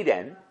Gan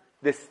Eden,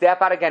 the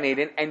staff out of Gan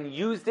Eden, and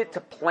used it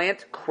to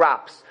plant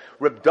crops.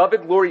 Reb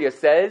David Luria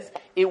says,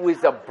 it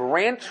was a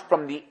branch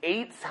from the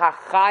Eitz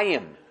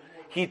HaChaim.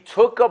 He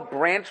took a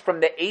branch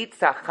from the Eitz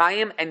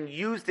HaChaim and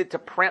used it to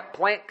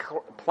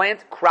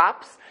plant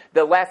crops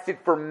that lasted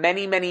for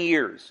many, many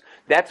years.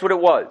 That's what it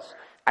was.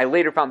 I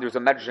later found there's a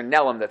Medrash in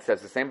Nelam that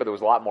says the same, but there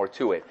was a lot more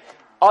to it.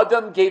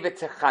 Adam gave it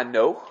to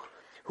Chanoch,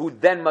 who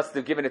then must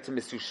have given it to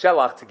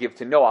Mesushelach to give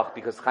to Noach,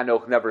 because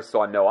Chanoch never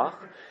saw Noach.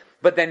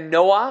 But then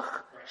Noach,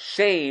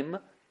 Shem,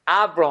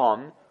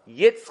 Abraham,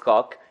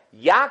 Yitzchak,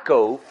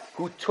 Yaakov,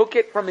 who took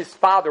it from his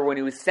father when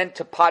he was sent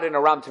to Padan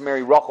Aram to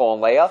marry Rachel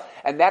and Leah,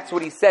 and that's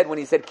what he said when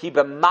he said, Ki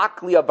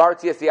b'makli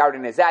abarti es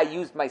Yarden ezeh, I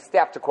used my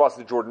staff to cross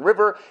the Jordan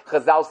River.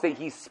 Chazal say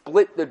he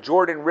split the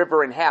Jordan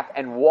River in half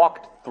and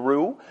walked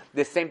through,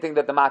 the same thing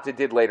that the Matzah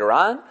did later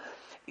on.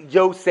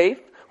 Yosef,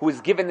 who was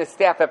given the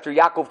staff after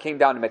Yaakov came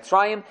down to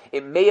Mitzrayim,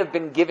 it may have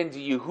been given to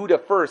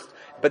Yehuda first,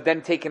 but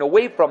then taken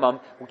away from him.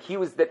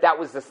 That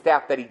was the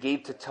staff that he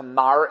gave to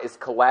Tamar as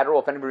collateral.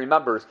 If anybody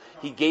remembers,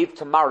 he gave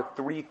Tamar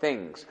 3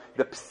 things.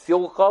 The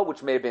psilcha,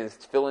 which may have been his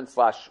tefillin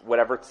 /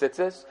 whatever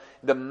tzitzis,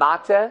 the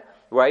mateh,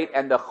 right,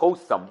 and the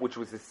chosam, which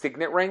was his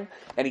signet ring,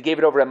 and he gave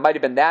it over. It might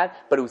have been that,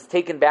 but it was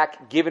taken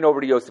back, given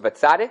over to Yosef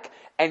Atzadik,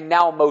 and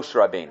now Moshe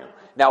Rabbeinu.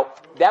 Now,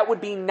 that would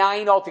be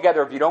 9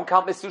 altogether. If you don't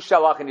count Mr.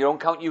 Shalach and you don't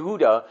count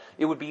Yehuda,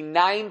 it would be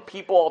 9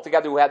 people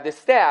altogether who had this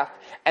staff,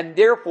 and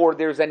therefore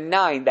there's a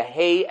 9, the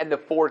hay and the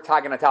 4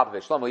 tagging on top of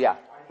it. Shlomo, yeah,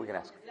 we can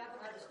ask.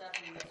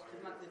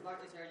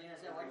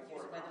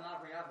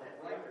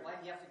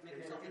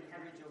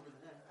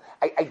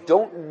 I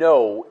don't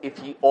know if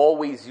he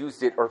always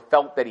used it or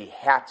felt that he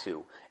had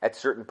to at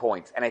certain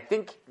points. And I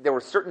think there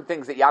were certain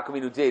things that Yaakov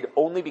Avinu did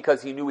only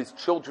because he knew his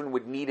children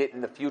would need it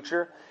in the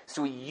future.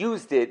 So he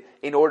used it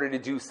in order to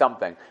do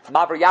something.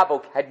 Maver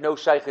Yabok had no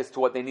shaykhis to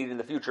what they needed in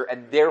the future,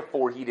 and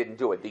therefore he didn't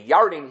do it. The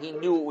Yarden, he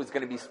knew it was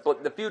going to be split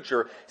in the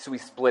future, so he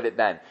split it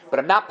then. But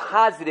I'm not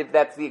positive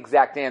that's the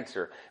exact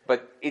answer.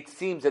 But it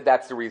seems that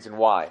that's the reason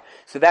why.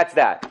 So that's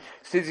that.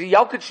 So there's a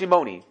Yalkut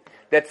Shimoni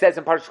that says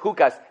in Parshas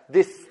Chukas,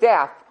 this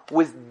staff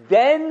was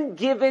then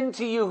given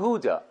to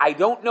Yehuda. I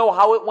don't know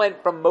how it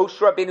went from Moshe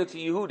Rabbeinu to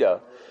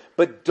Yehuda,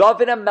 but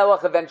David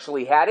HaMelech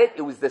eventually had it.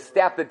 It was the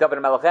staff that David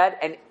HaMelech had,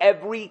 and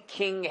every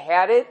king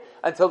had it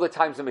until the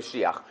times of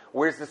Mashiach.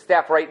 Where's the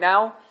staff right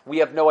now? We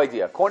have no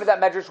idea. According to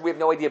that medrash, we have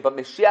no idea, but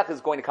Mashiach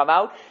is going to come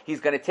out. He's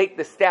going to take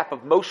the staff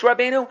of Moshe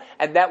Rabbeinu,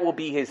 and that will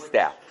be his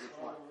staff.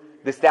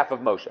 The staff of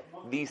Moshe.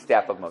 The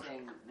staff of Moshe.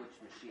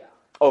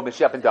 Oh,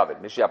 Mashiach and David.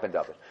 Mashiach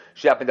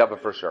and David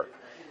for sure.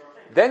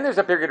 Then there's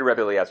a period of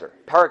Rebbe Eliezer.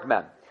 Parak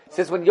Mem. It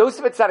says, when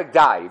Yosef Atzadik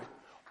died,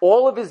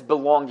 all of his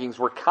belongings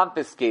were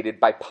confiscated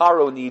by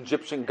Paro and the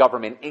Egyptian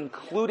government,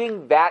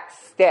 including that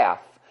staff,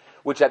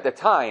 which at the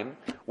time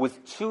was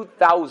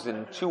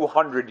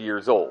 2,200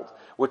 years old.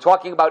 We're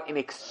talking about an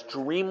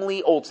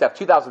extremely old staff,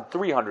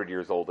 2,300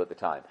 years old at the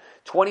time,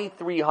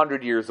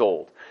 2,300 years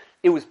old.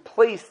 It was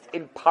placed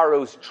in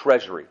Paro's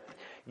treasury.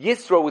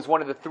 Yisro was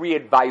one of the 3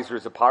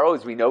 advisors of Paro.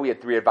 As we know, he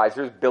had 3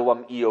 advisors,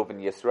 Bilam, Eov,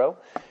 and Yisro.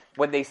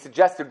 When they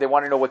suggested they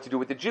want to know what to do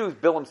with the Jews,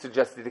 Bilam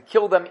suggested to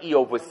kill them.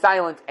 Eov was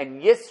silent, and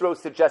Yisro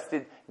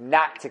suggested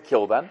not to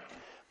kill them.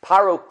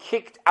 Paro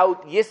kicked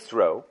out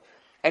Yisro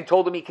and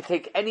told him he could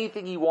take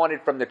anything he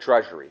wanted from the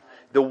treasury.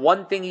 The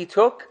one thing he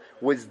took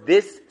was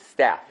this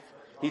staff.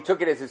 He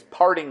took it as his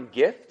parting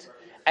gift,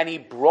 and he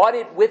brought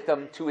it with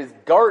him to his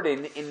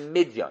garden in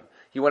Midian.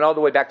 He went all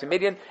the way back to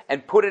Midian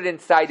and put it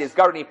inside his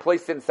garden. He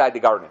placed it inside the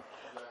garden.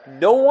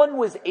 No one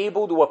was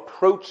able to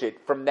approach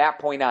it from that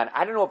point on.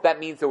 I don't know if that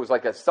means there was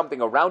like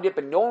something around it,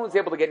 but no one was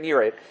able to get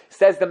near it,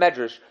 says the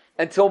Medrash,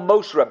 until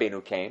Moshe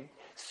Rabbeinu came,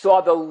 saw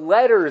the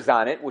letters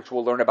on it, which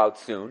we'll learn about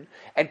soon,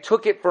 and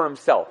took it for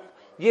himself.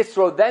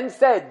 Yisro then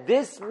said,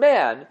 this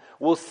man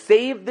will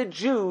save the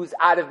Jews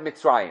out of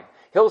Mitzrayim.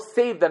 He'll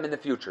save them in the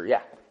future,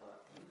 yeah.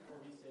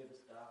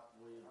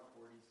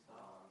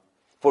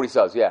 40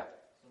 saws, yeah.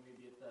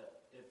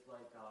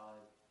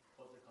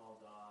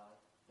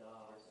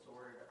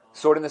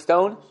 Sword in the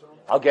stone?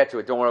 I'll get to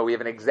it. Don't worry, we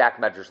have an exact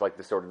medrash like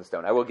the sword in the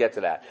stone. I will get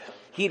to that.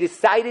 He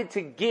decided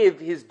to give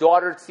his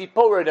daughter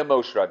Tzipora to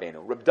Moshe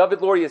Rabbeinu. Reb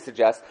David Luria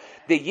suggests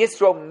that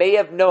Yisro may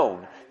have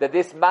known that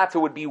this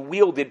matzah would be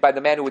wielded by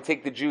the man who would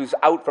take the Jews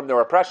out from their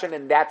oppression,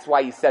 and that's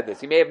why he said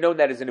this. He may have known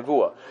that as a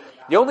nevuah.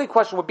 The only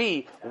question would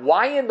be,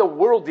 why in the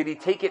world did he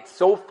take it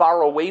so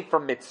far away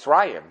from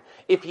Mitzrayim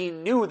if he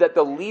knew that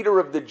the leader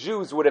of the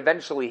Jews would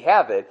eventually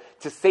have it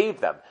to save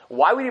them?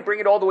 Why would he bring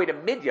it all the way to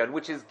Midian,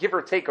 which is give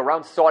or take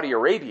around Saudi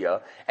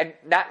Arabia, and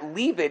not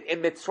leave it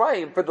in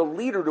Mitzrayim for the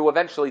leader to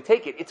eventually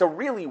take it? It's a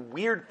really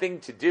weird thing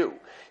to do.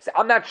 So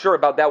I'm not sure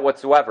about that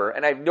whatsoever,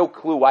 and I have no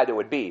clue why there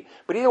would be.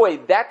 But either way,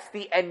 that's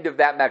the end of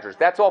that medrash.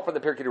 That's all from the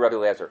Pirkei Rebbe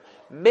Eliezer.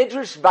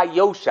 Midrash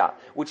Vayosha,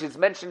 which is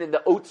mentioned in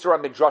the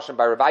Otzara Midrashim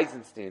by Rav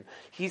Eisenstein,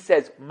 he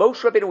says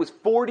Moshe Rabbeinu was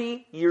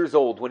 40 years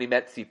old when he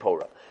met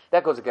Tzipora.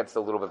 That goes against a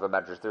little bit of a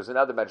medrash. There's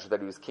another medrash that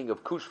he was king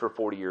of Cush for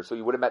 40 years, so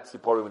he would have met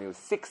Tzipora when he was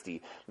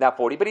 60, not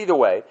 40. But either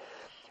way,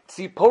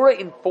 Tzipora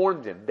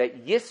informed him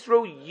that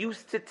Yisro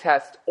used to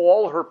test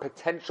all her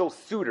potential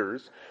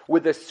suitors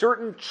with a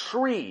certain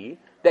tree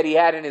that he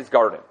had in his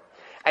garden.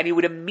 And he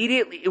would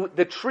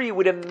the tree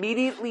would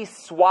immediately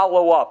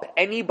swallow up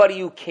anybody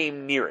who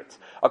came near it.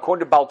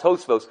 According to Baal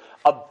Tosfos,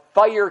 a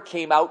fire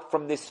came out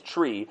from this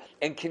tree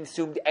and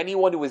consumed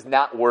anyone who was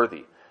not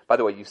worthy. By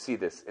the way, you see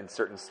this in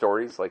certain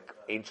stories, like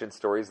ancient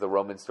stories, the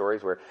Roman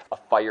stories, where a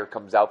fire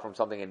comes out from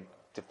something and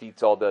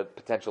defeats all the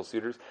potential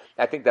suitors.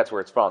 I think that's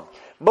where it's from.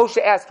 Moshe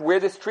asked where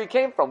this tree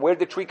came from. Where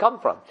did the tree come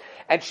from?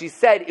 And she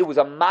said it was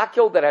a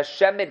makil that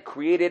Hashem had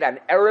created on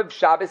Erev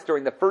Shabbos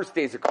during the first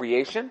days of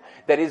creation,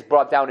 that is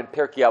brought down in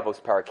Pirkei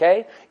Avos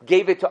Parakeh,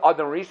 gave it to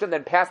Adam Rishon,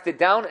 then passed it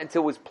down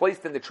until it was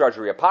placed in the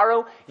treasury of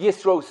Paro.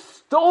 Yisro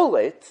stole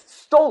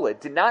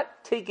it, did not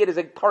take it as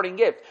a parting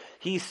gift.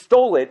 He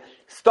stole it,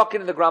 stuck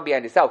it in the ground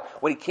behind his house.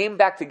 When he came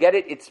back to get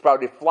it, it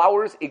sprouted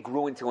flowers, it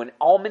grew into an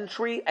almond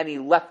tree, and he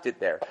left it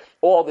there.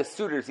 All the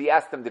suitors, he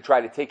asked them to try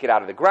to take it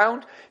out of the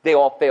ground. They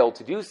all failed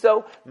to do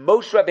so.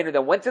 Moshe Rabbeinu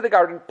then went to the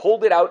garden,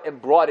 pulled it out,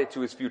 and brought it to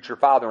his future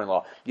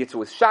father-in-law. Yitzhak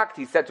was shocked.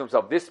 He said to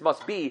himself, this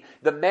must be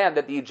the man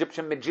that the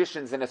Egyptian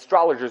magicians and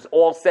astrologers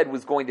all said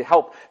was going to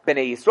help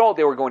Bnei Yisrael.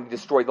 They were going to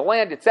destroy the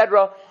land,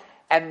 etc.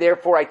 And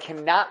therefore I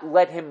cannot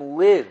let him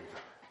live.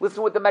 Listen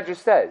to what the Medrash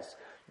says.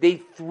 He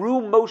then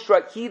threw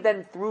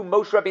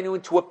Moshe Rabbeinu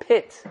into a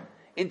pit,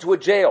 into a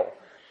jail.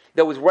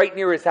 that was right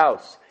near his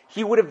house.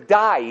 He would have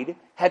died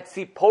had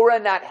Zipporah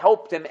not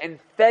helped him and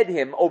fed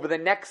him over the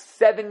next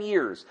 7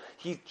 years.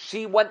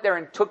 She went there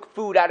and took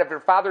food out of her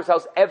father's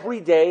house every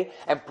day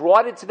and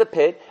brought it to the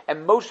pit.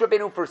 And Moshe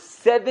Rabbeinu for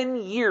 7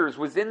 years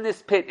was in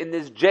this pit, in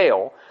this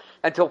jail,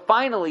 until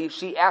finally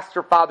she asked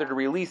her father to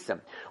release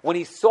him. When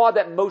he saw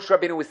that Moshe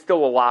Rabbeinu was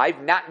still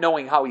alive, not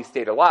knowing how he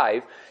stayed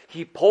alive,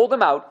 he pulled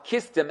him out,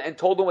 kissed him, and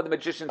told him what the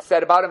magician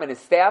said about him and his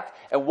staff,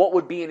 and what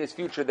would be in his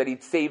future, that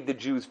he'd save the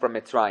Jews from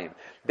Mitzrayim.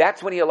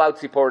 That's when he allowed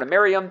Zipporah to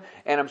marry him,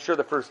 and I'm sure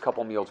the first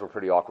couple meals were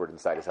pretty awkward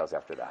inside his house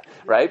after that,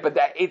 right? But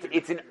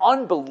it's an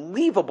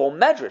unbelievable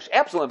medrash.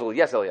 Absolutely.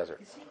 Yes, Eliezer?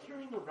 Is he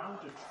carrying around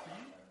a tree?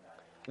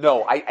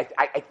 No,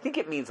 I think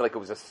it means like it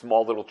was a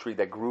small little tree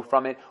that grew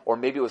from it, or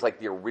maybe it was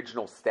like the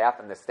original staff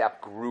and the staff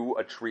grew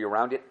a tree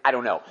around it. I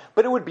don't know.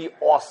 But it would be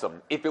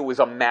awesome if it was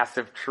a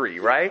massive tree,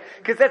 right?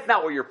 Because that's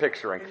not what you're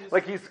picturing.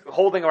 Like he's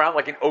holding around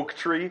like an oak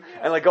tree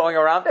and like going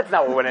around. That's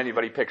not what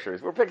anybody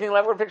pictures. We're picturing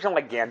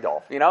like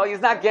Gandalf, you know?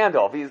 He's not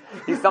Gandalf.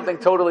 He's something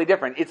totally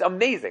different. It's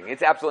amazing.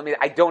 It's absolutely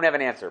amazing. I don't have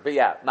an answer. But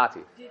yeah, Mati.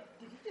 Did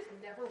he just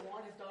never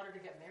want his daughter to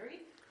get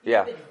married?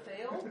 Yeah. They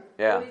fail?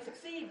 Yeah. When they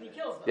succeed, he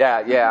kills them.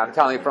 Yeah, I'm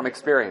telling you from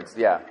experience.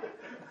 Yeah,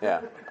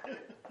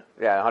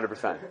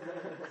 100%.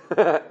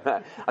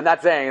 I'm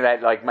not saying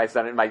that like my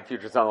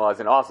future son-in-law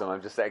isn't awesome.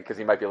 I'm just saying because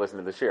he might be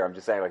listening to this year. I'm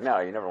just saying like no,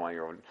 you never want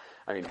your own.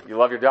 I mean, you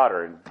love your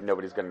daughter and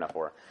nobody's good enough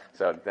for her.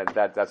 So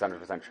that's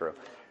 100% true.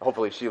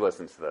 Hopefully she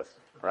listens to this.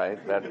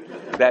 Right?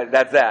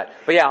 That's that.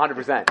 But yeah,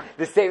 100%.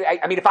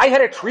 I mean, if I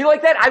had a tree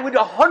like that, I would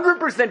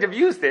 100% have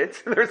used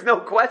it. There's no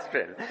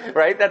question.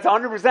 Right? That's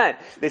 100%.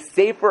 The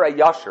Sefer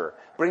Ayasher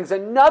brings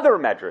another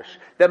medrash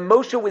that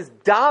Moshe was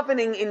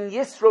davening in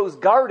Yisro's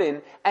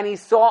garden and he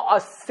saw a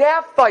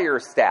sapphire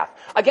staff.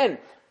 Again,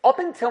 up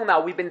until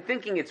now, we've been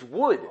thinking it's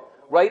wood.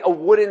 Right? A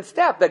wooden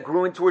staff that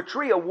grew into a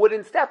tree, a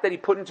wooden staff that he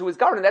put into his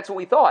garden. That's what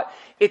we thought.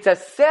 It's a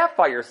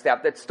sapphire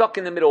staff that's stuck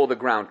in the middle of the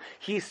ground.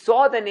 He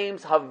saw the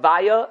names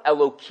Havaya,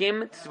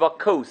 Elokim,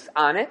 Tzvakos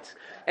on it,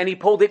 and he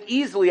pulled it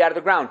easily out of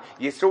the ground.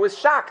 Yisro was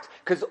shocked,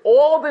 because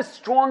all the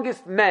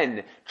strongest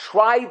men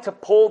tried to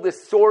pull the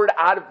sword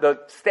out of the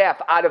staff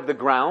out of the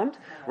ground,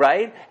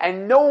 right?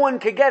 And no one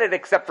could get it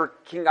except for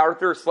King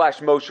Arthur /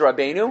 Moshe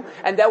Rabbeinu,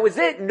 and that was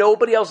it.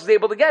 Nobody else was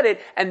able to get it,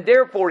 and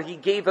therefore he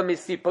gave him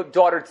his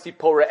daughter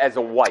Tzipporah as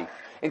a wife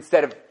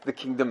instead of the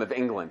kingdom of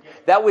England.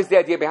 That was the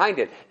idea behind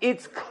it.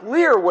 It's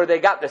clear where they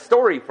got the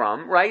story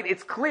from, right?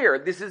 It's clear.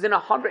 This is in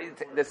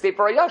 100. The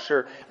Sefer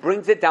Ayasher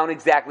brings it down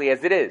exactly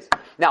as it is.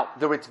 Now,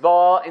 the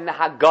Ritzvah in the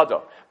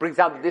Haggadah brings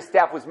out that this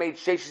staff was made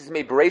Sheshis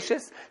made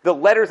Bereshis. The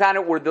letters on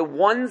it were the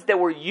ones that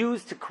were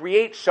used to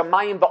create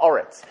Shamayim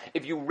Ba'aretz.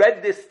 If you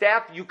read this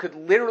staff, you could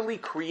literally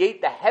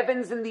create the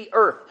heavens and the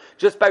earth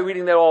just by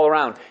reading that all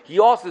around. He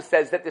also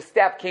says that the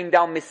staff came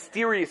down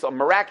mysterious or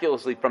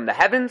miraculously from the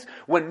heavens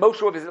when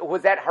Moshe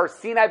was at Har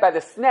Sinai by the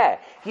sneh.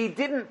 He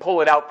didn't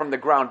pull it out from the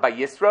ground by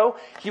Yisro.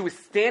 He was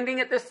standing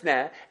at the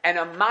sneh, and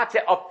a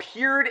mateh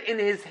appeared in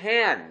his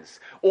hands.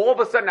 All of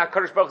a sudden,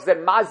 HaKadosh Baruch Hu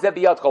said, Ma ze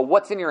biyadcha,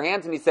 what's in your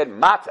hands? And he said,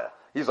 mateh.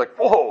 He's like,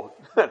 whoa,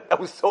 that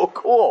was so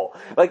cool.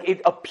 Like, it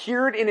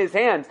appeared in his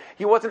hands.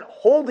 He wasn't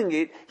holding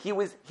it.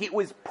 It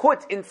was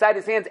put inside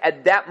his hands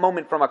at that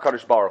moment from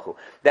HaKadosh Baruch Hu.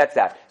 That's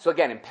that. So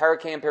again, in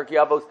Parakeh and Pirkei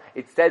Avos,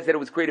 it says that it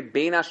was created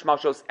Bein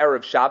HaShmashos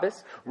Erev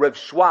Shabbos. Rav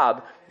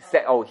Schwab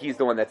he's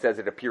the one that says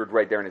it appeared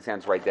right there in his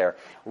hands right there.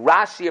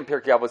 Rashi in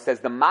Pirkei Avos says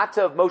the mateh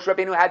of Moshe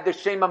Rabbeinu had the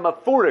Shema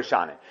Mefurish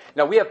on it.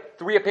 Now, we have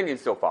 3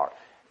 opinions so far.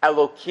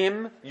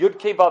 Elokim, Yud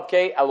Kei Vav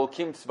Kei,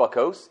 Elokim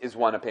Tzvakos is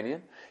one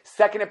opinion.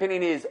 Second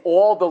opinion is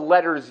all the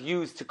letters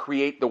used to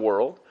create the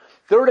world.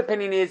 Third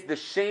opinion is the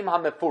Shem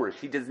HaMefurish.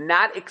 He does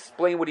not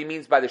explain what he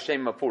means by the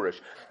Shem HaMefurish.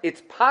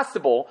 It's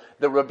possible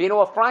the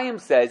Rabbeinu Ephraim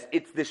says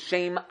it's the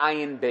Shem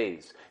Ayin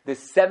Beis, the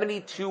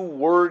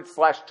 72-word /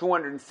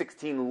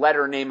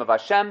 216-letter name of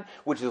Hashem,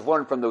 which is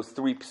learned from those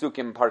 3 psukim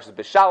in Parshas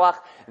Beshalach.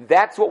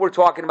 That's what we're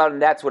talking about,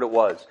 and that's what it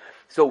was.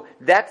 So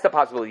that's the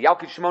possibility.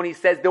 Yalkut Shimoni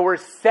says there were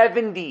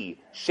 70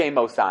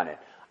 Shemos on it.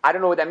 I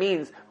don't know what that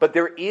means, but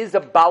there is a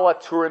Bala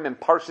Turim in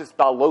Parshas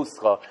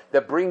Baloscha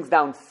that brings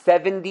down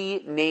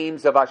 70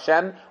 names of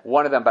Hashem.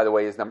 One of them, by the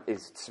way, is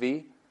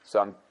Tzvi.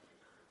 So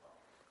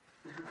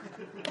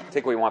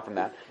take what you want from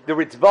that. The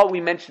Ritzvah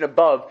we mentioned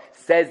above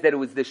says that it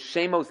was the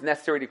Shemos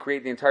necessary to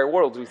create the entire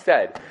world, as we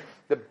said.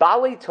 The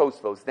Balei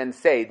Tosfos then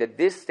say that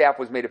this staff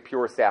was made of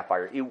pure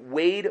sapphire. It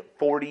weighed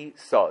 40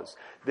 suz,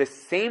 the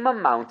same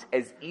amount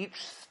as each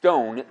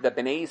stone that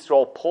Bnei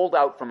Yisrael pulled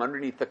out from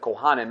underneath the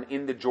Kohanim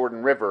in the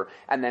Jordan River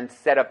and then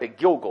set up at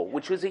Gilgal,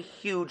 which was a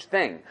huge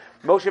thing.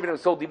 Moshe Rabbeinu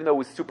was told even though it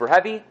was super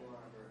heavy,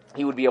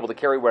 he would be able to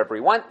carry wherever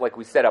he went, like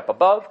we said up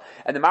above.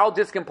 And the Maral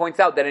Diskin points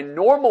out that a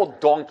normal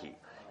donkey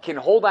can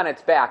hold on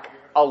its back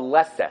a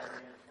lesech,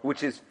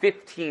 which is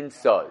 15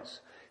 suz.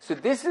 So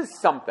this is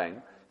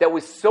something that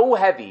was so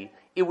heavy,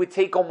 it would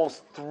take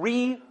almost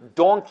 3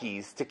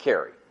 donkeys to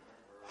carry.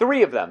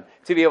 3 of them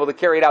to be able to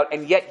carry it out,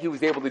 and yet he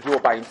was able to do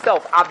it by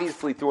himself,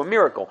 obviously through a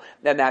miracle.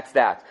 And that's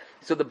that.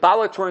 So the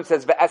Bala Turim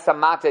says Ve'esa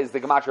Mateh is the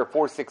gematria of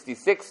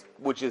 466,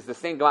 which is the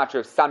same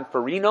gematria of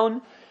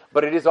Sanferinon.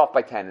 but it is off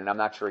by 10, and I'm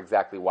not sure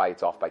exactly why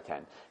it's off by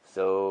 10.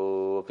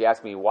 So if you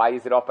ask me why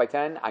is it off by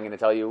 10, I'm going to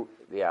tell you,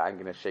 I'm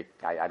going to shake,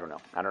 I don't know.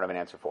 I don't have an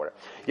answer for it.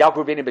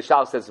 Yaakov Rabbeinu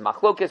Bishal says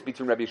machlokes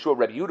between Rabbi Yeshua and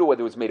Rabbi Yehuda,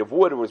 whether it was made of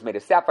wood or it was made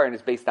of sapphire, and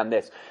it's based on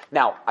this.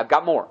 Now, I've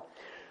got more.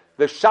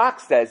 The Shach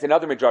says in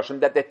other midrashim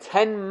that the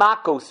 10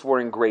 makos were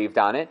engraved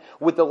on it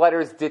with the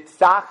letters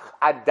Ditzach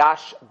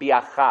Adash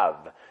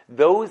Biachav.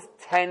 Those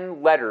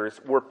 10 letters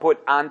were put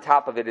on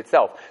top of it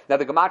itself. Now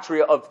the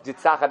gematria of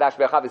Ditzach Adash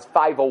Biachav is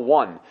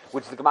 501,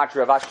 which is the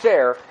gematria of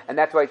Asher, and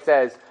that's why it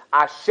says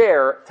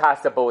Asher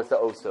Tasa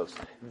Boasa Osos.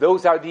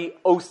 Those are the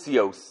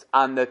osios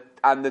on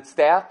the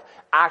staff.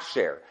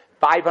 Asher.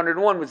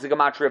 501 was the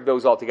gematria of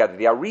those altogether.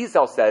 The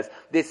Arizal says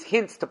this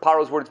hints to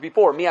Paro's words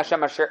before. Mi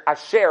Hashem Asher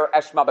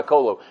Eshma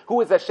Bakolo.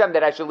 Who is Hashem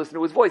that I should listen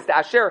to his voice? The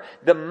Asher,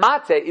 the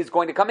Mate is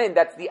going to come in.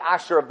 That's the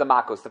Asher of the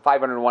Makos, the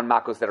 501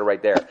 Makos that are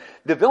right there.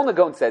 The Vilna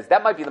Gaon says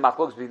that might be the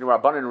Machlokes between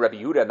Rabbanan and Rabbi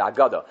Yehuda and the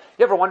Agada.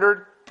 You ever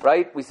wondered?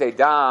 Right? We say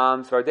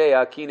Dam,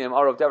 Svardeya, Kinim,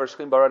 Arov, Dever,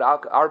 Shchim, Barad,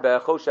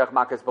 Arbe, Choshech,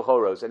 Makas,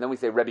 Bechoros. And then we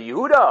say Rabbi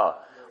Yehuda.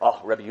 Oh,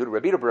 Rabbi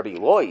Yehuda, Rabbi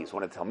Elois,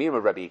 one of the Talmidim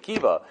of Rabbi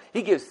Akiva.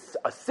 He gives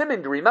a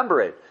simon to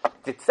remember it.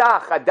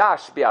 Titzach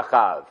Adash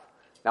Biachav.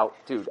 Now,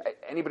 dude,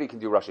 anybody can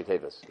do Rashi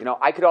Tevis. You know,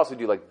 I could also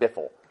do like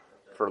Biffle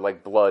for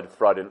like blood,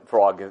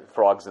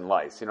 frogs, and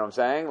lice. You know what I'm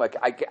saying? Like,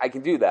 I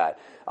can do that.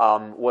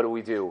 What do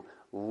we do?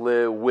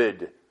 Le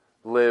whip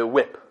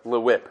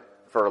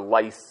for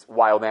lice,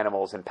 wild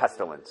animals, and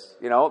pestilence.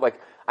 You know,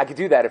 like, I could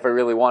do that if I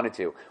really wanted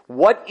to.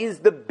 What is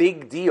the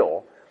big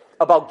deal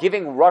about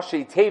giving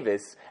Rashi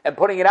Tevis and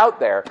putting it out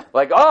there?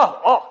 Like,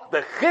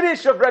 the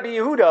Chiddush of Rabbi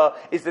Yehuda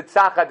is the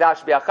Tzach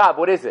Adash Biachav.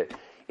 What is it?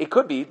 It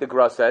could be, the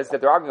Gra says,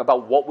 that they're arguing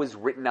about what was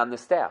written on the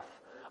staff.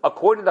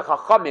 According to the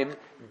Chachamim,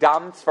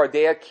 Dam,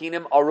 Tzfardeya,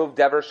 Kinim, Aruv,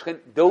 Dever, Shchin,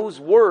 those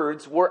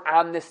words were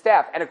on the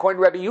staff. And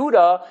according to Rabbi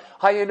Yehuda,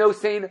 Hayano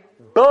saying,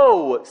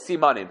 Bo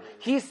Simanim.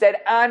 He said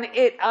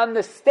on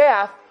the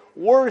staff,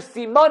 were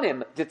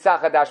Simanim,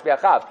 Ditzach Adash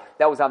Biachav.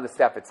 That was on the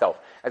staff itself.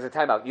 As a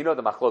timeout, you know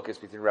the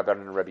machlokes between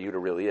Rabbanan and Rabbi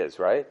Yehuda really is,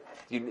 right?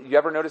 You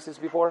ever noticed this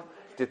before?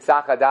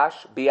 Ditzach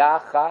Adash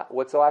Biachav.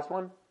 What's the last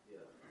one?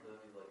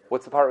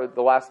 What's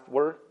the last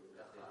word?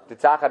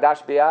 Ditzach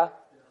Adash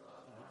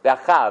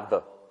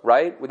Biachav,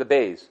 right? With the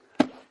bays.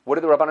 What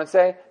did the Rabbanan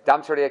say?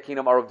 Dam Tzardei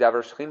Akinam Arov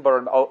Dever Shchin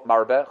Bar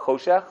Marbe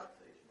Choshech.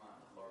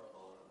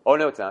 Oh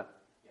no, it's not.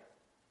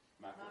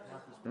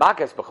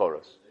 Makas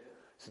Bechoros.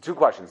 So 2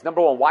 questions.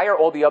 Number 1, why are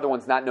all the other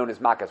ones not known as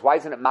Makas? Why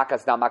isn't it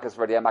Makas Dam, Makas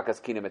Vardeya,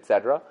 Makas Kinim,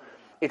 etc.?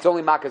 It's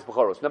only Makas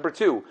Bechoros. Number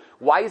 2,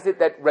 why is it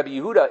that Rabbi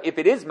Yehuda, if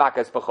it is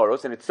Makas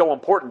Bechoros, and it's so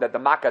important that the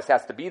Makas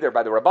has to be there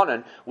by the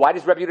Rabbanan, why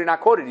does Rabbi Yehuda not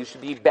quote it? It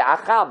should be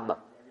Be'acham,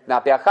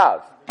 not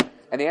Be'achav.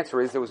 And the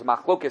answer is there was a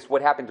machlokes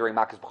what happened during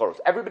Makas Bechoros.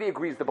 Everybody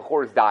agrees the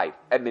Bechoros died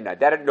at midnight.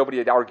 That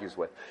nobody argues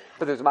with.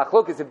 But there's a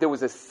machlokes if there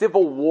was a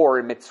civil war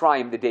in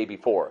Mitzrayim the day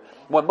before.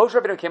 When Moshe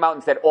Rabbeinu came out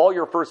and said, all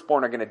your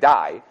firstborn are going to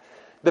die,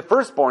 the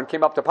firstborn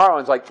came up to Paro and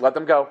was like, let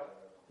them go.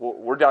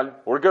 We're done.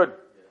 We're good.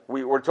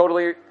 We're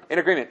totally in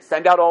agreement.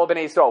 Send out all of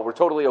Bnei Yisrael. We're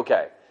totally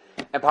okay.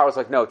 And Paro's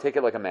like, no, take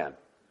it like a man.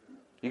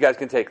 You guys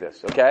can take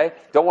this, okay?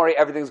 Don't worry,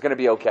 everything's going to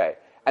be okay.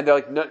 And they're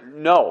like,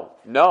 no,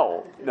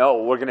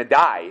 we're going to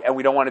die, and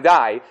we don't want to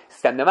die.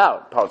 Send them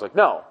out. Paro's like,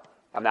 no,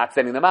 I'm not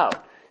sending them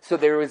out. So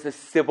there was a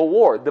civil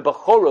war. The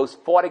Bechoros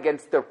fought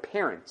against their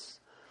parents,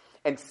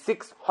 and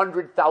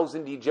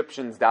 600,000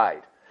 Egyptians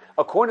died.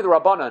 According to the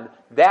Rabbanan,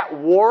 that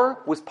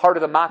war was part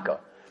of the Makkah.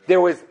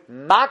 There was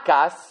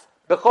Makas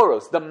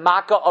Bechoros, the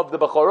Makkah of the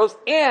Bechoros,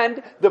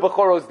 and the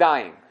Bechoros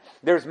dying.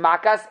 There's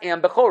Makas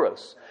and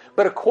Bechoros.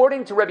 But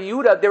according to Rabbi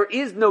Yehuda, there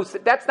is no,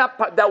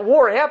 that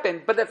war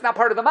happened, but that's not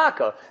part of the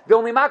Makkah. The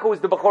only Makkah was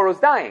the Bechoros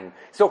dying.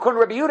 So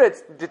according to Rabbi Yehuda,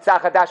 it's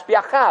Ditzach Adash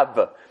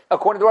Biachav.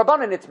 According to the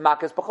Rabbanan, it's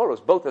Makas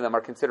Bechoros. Both of them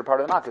are considered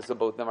part of the Makkah, so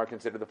both of them are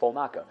considered the full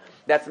Makkah.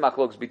 That's the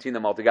machlokes between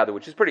them all together,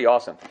 which is pretty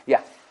awesome.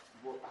 Yeah?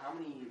 Well, how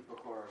many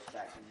Bechoros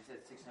died? You said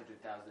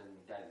 600,000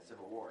 died in the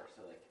Civil War,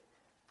 so like...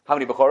 How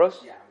many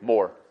Bechoros? Yeah.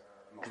 More.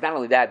 Because not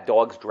only that,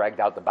 dogs dragged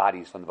out the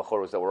bodies from the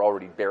Bechoros that were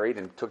already buried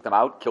and took them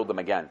out, killed them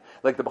again.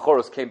 Like the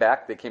Bechoros came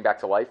back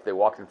to life, they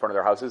walked in front of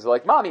their houses, they're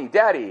like, Mommy,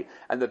 Daddy!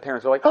 And the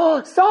parents were like,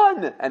 oh,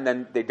 son! And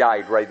then they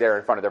died right there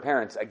in front of their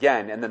parents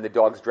again, and then the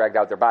dogs dragged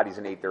out their bodies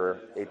and ate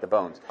the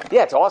bones.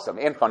 Yeah, it's awesome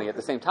and funny at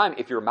the same time.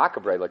 If you're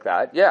macabre like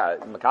that, yeah,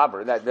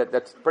 macabre,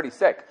 that's pretty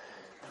sick.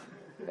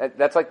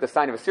 That's like the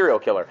sign of a serial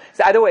killer.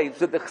 So, by the way,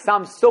 so the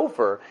Chassam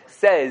Sofer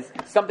says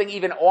something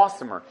even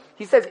awesomer.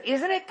 He says,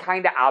 isn't it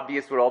kind of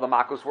obvious what all the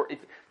Makos were? If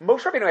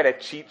Moshe Rabbeinu had a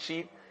cheat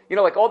sheet, you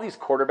know, like all these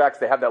quarterbacks,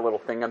 they have that little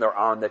thing on their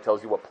arm that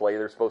tells you what play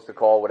they're supposed to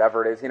call,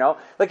 whatever it is, you know?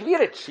 Like if he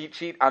had a cheat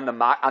sheet on the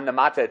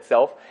matzah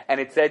itself, and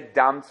it said,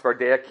 Dam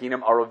Tzvardeya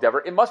Kinam Arov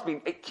Dever,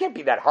 it can't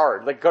be that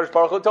hard. Like Kadosh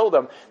Baruch Hu told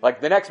him,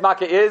 like the next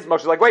makkah is,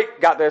 Moshe's like,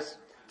 wait, got this.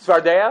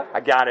 Tzvardeya, I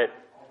got it.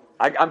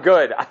 I'm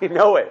good. I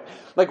know it.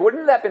 Like,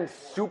 wouldn't that have been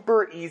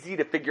super easy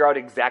to figure out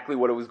exactly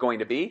what it was going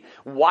to be?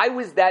 Why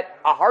was that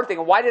a hard thing?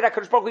 And why did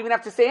HaKadosh Baruch Hu even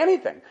have to say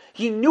anything?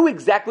 He knew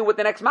exactly what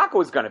the next makkah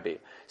was going to be.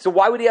 So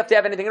why would he have to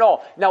have anything at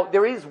all? Now,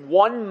 there is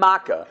one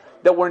makkah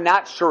that we're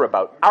not sure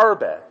about.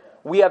 Arbe.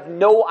 we have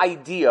no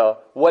idea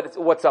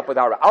what's up with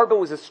Arba. Arba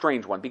was a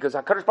strange one because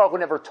HaKadosh Baruch Hu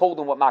never told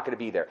him what makkah to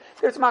be there.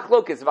 There's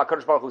machlokes if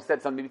HaKadosh Baruch Hu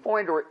said something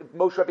beforehand, or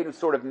Moshe Rabbeinu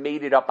sort of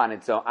made it up on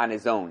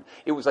his own.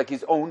 It was like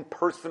his own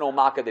personal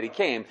makkah that he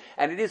came.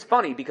 And it is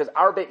funny because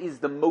Arba is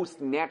the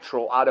most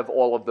natural out of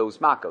all of those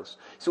makkos.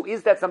 So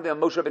is that something that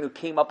Moshe Rabbeinu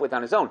came up with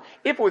on his own?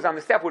 If it was on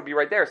the staff, it would be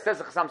right there. Says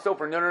the Chassam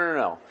Sofer,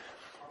 no.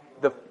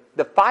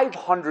 The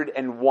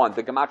 501,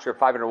 the Gematria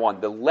 501,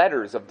 the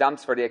letters of Dam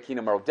Tzfardei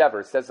Akina Marov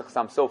Dever, says the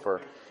Chassam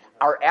Sofer,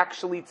 are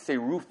actually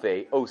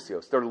tserufe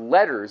osios. They're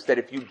letters that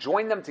if you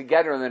join them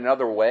together in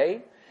another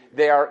way,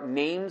 they are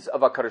names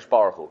of HaKadosh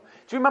Baruch Hu.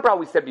 Do you remember how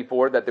we said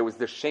before that there was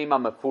the Shema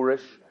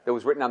Mefurish that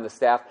was written on the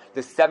staff?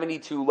 The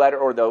 72 letter,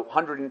 or the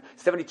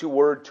 172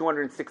 word,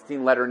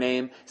 216 letter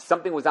name,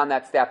 something was on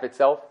that staff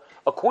itself?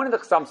 According to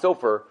the Chassam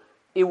Sofer,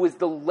 it was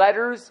the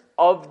letters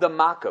of the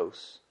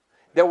Makos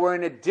that were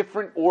in a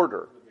different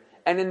order.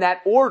 And in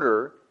that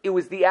order, it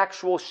was the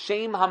actual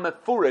Shem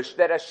HaMefurish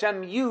that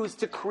Hashem used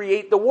to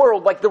create the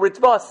world, like the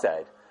Ritva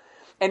said.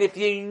 And if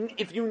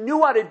you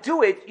knew how to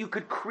do it, you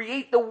could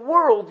create the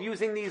world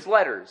using these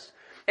letters.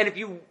 And if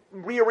you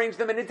rearrange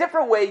them in a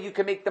different way, you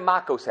can make the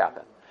Makos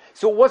happen.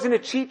 So it wasn't a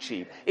cheat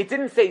sheet. It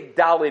didn't say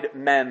Dalid,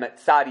 Mem,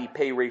 Tzadi,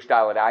 Pei, Reish,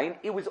 Dalid, Ayin.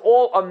 It was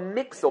all a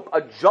mix-up, a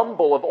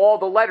jumble of all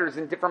the letters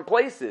in different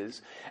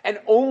places.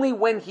 And only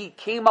when he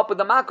came up with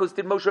the Makos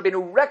did Moshe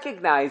Rabbeinu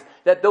recognize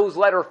that those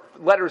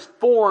letters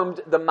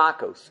formed the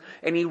Makos.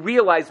 And he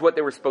realized what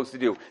they were supposed to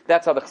do.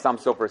 That's how the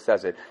Chassam Sofer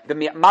says it. The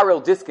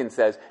Marel Diskin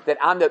says that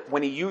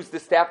when he used the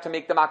staff to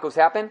make the Makos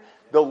happen,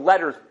 the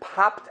letters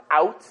popped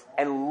out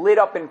and lit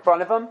up in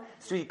front of him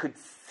so he could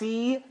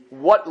see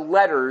what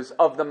letters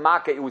of the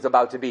makkah it was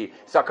about to be.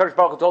 So HaKadosh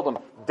Baruch Hu told him,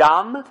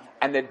 Dam,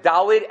 and the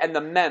Dalid and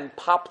the Mem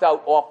popped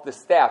out off the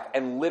staff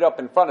and lit up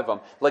in front of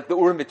him, like the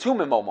Urim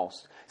V'Tumim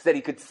almost, so that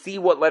he could see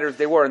what letters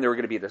they were and they were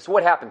going to be there. So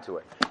what happened to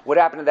it? What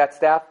happened to that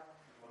staff?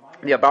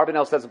 Yeah,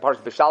 Barbanel says in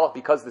Parashat V'Shalach,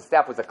 because the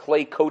staff was a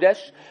clay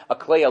kodesh, a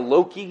clay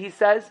aloki, he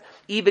says,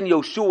 even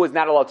Yoshua was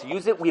not allowed to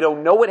use it. We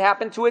don't know what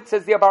happened to it,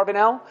 says the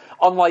Barbanel,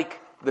 unlike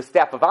the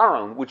staff of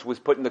Aaron, which was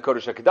put in the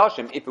Kodesh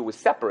HaKadoshim, if it was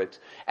separate,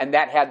 and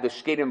that had the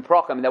Shkedim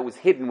Prachim, and that was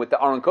hidden with the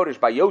Aaron Kodesh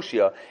by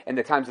Yoshia in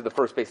the times of the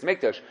first Beis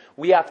Mikdash,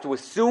 we have to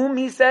assume,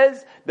 he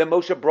says, that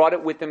Moshe brought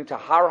it with him to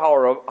Har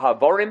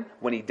HaVarim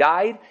when he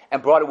died,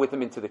 and brought it with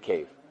him into the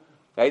cave.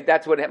 Right?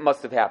 That's what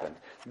must have happened.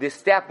 This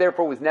staff,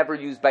 therefore, was never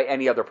used by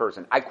any other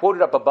person. I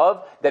quoted up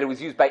above that it was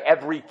used by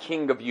every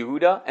king of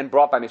Yehuda and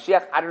brought by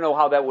Mashiach. I don't know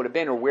how that would have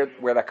been or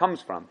where that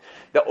comes from.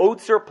 The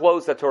Otzer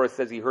Plos, the Torah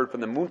says he heard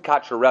from the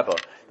Munkacher Rebbe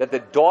that the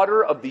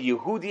daughter of the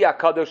Yehudi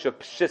HaKadosh of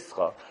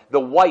Pshischa, the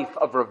wife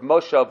of Rav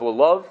Moshe of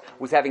Lulav,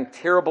 was having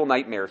terrible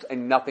nightmares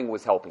and nothing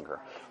was helping her.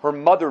 Her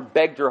mother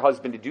begged her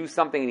husband to do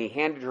something and he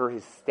handed her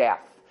his staff,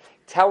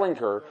 telling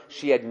her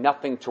she had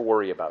nothing to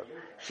worry about.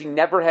 She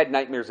never had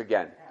nightmares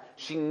again.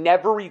 She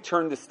never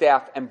returned the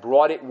staff and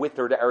brought it with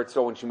her to Eretz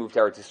Yisrael when she moved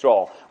to Eretz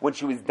Yisrael. When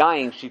she was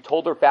dying, she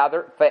told her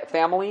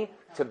family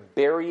to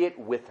bury it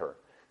with her.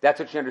 That's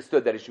what she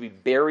understood, that it should be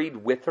buried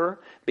with her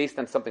based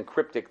on something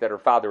cryptic that her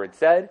father had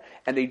said,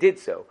 and they did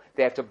so.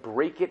 They had to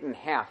break it in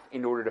half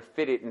in order to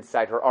fit it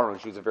inside her aron.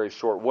 She was a very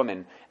short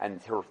woman, and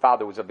her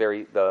father was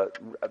the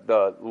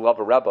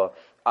Lava Rebbe,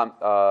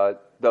 the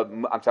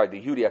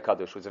Yehudi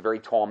HaKadosh was a very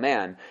tall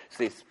man.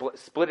 So they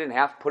split it in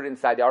half, put it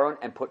inside the aron,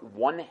 and put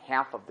one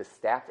half of the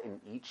staff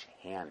in each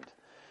hand.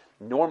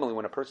 Normally,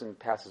 when a person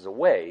passes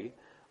away,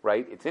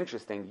 right, it's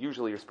interesting,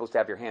 usually you're supposed to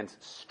have your hands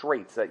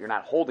straight so that you're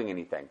not holding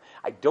anything.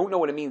 I don't know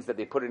what it means that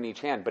they put it in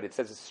each hand, but it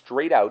says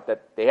straight out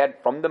that they had,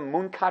 from the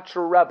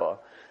Munkacher Rebbe,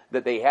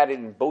 that they had it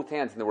in both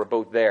hands and they were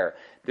both there.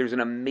 There's an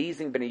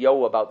amazing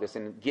B'nai about this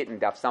in Gittin,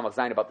 Daf Samach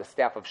Zayin, about the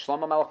staff of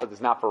Shlomo Melech, but it's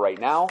not for right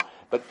now.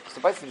 But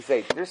suffice it to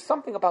say, there's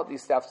something about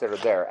these staffs that are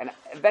there. And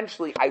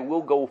eventually I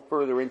will go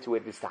further into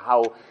it as to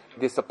how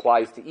this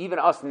applies to even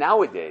us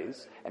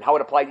nowadays, and how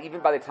it applied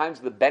even by the times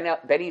of the Ben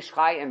Ish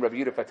Chai and Rav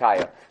Yehuda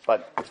Fataya.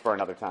 But it's for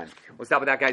another time. We'll stop with that, guys.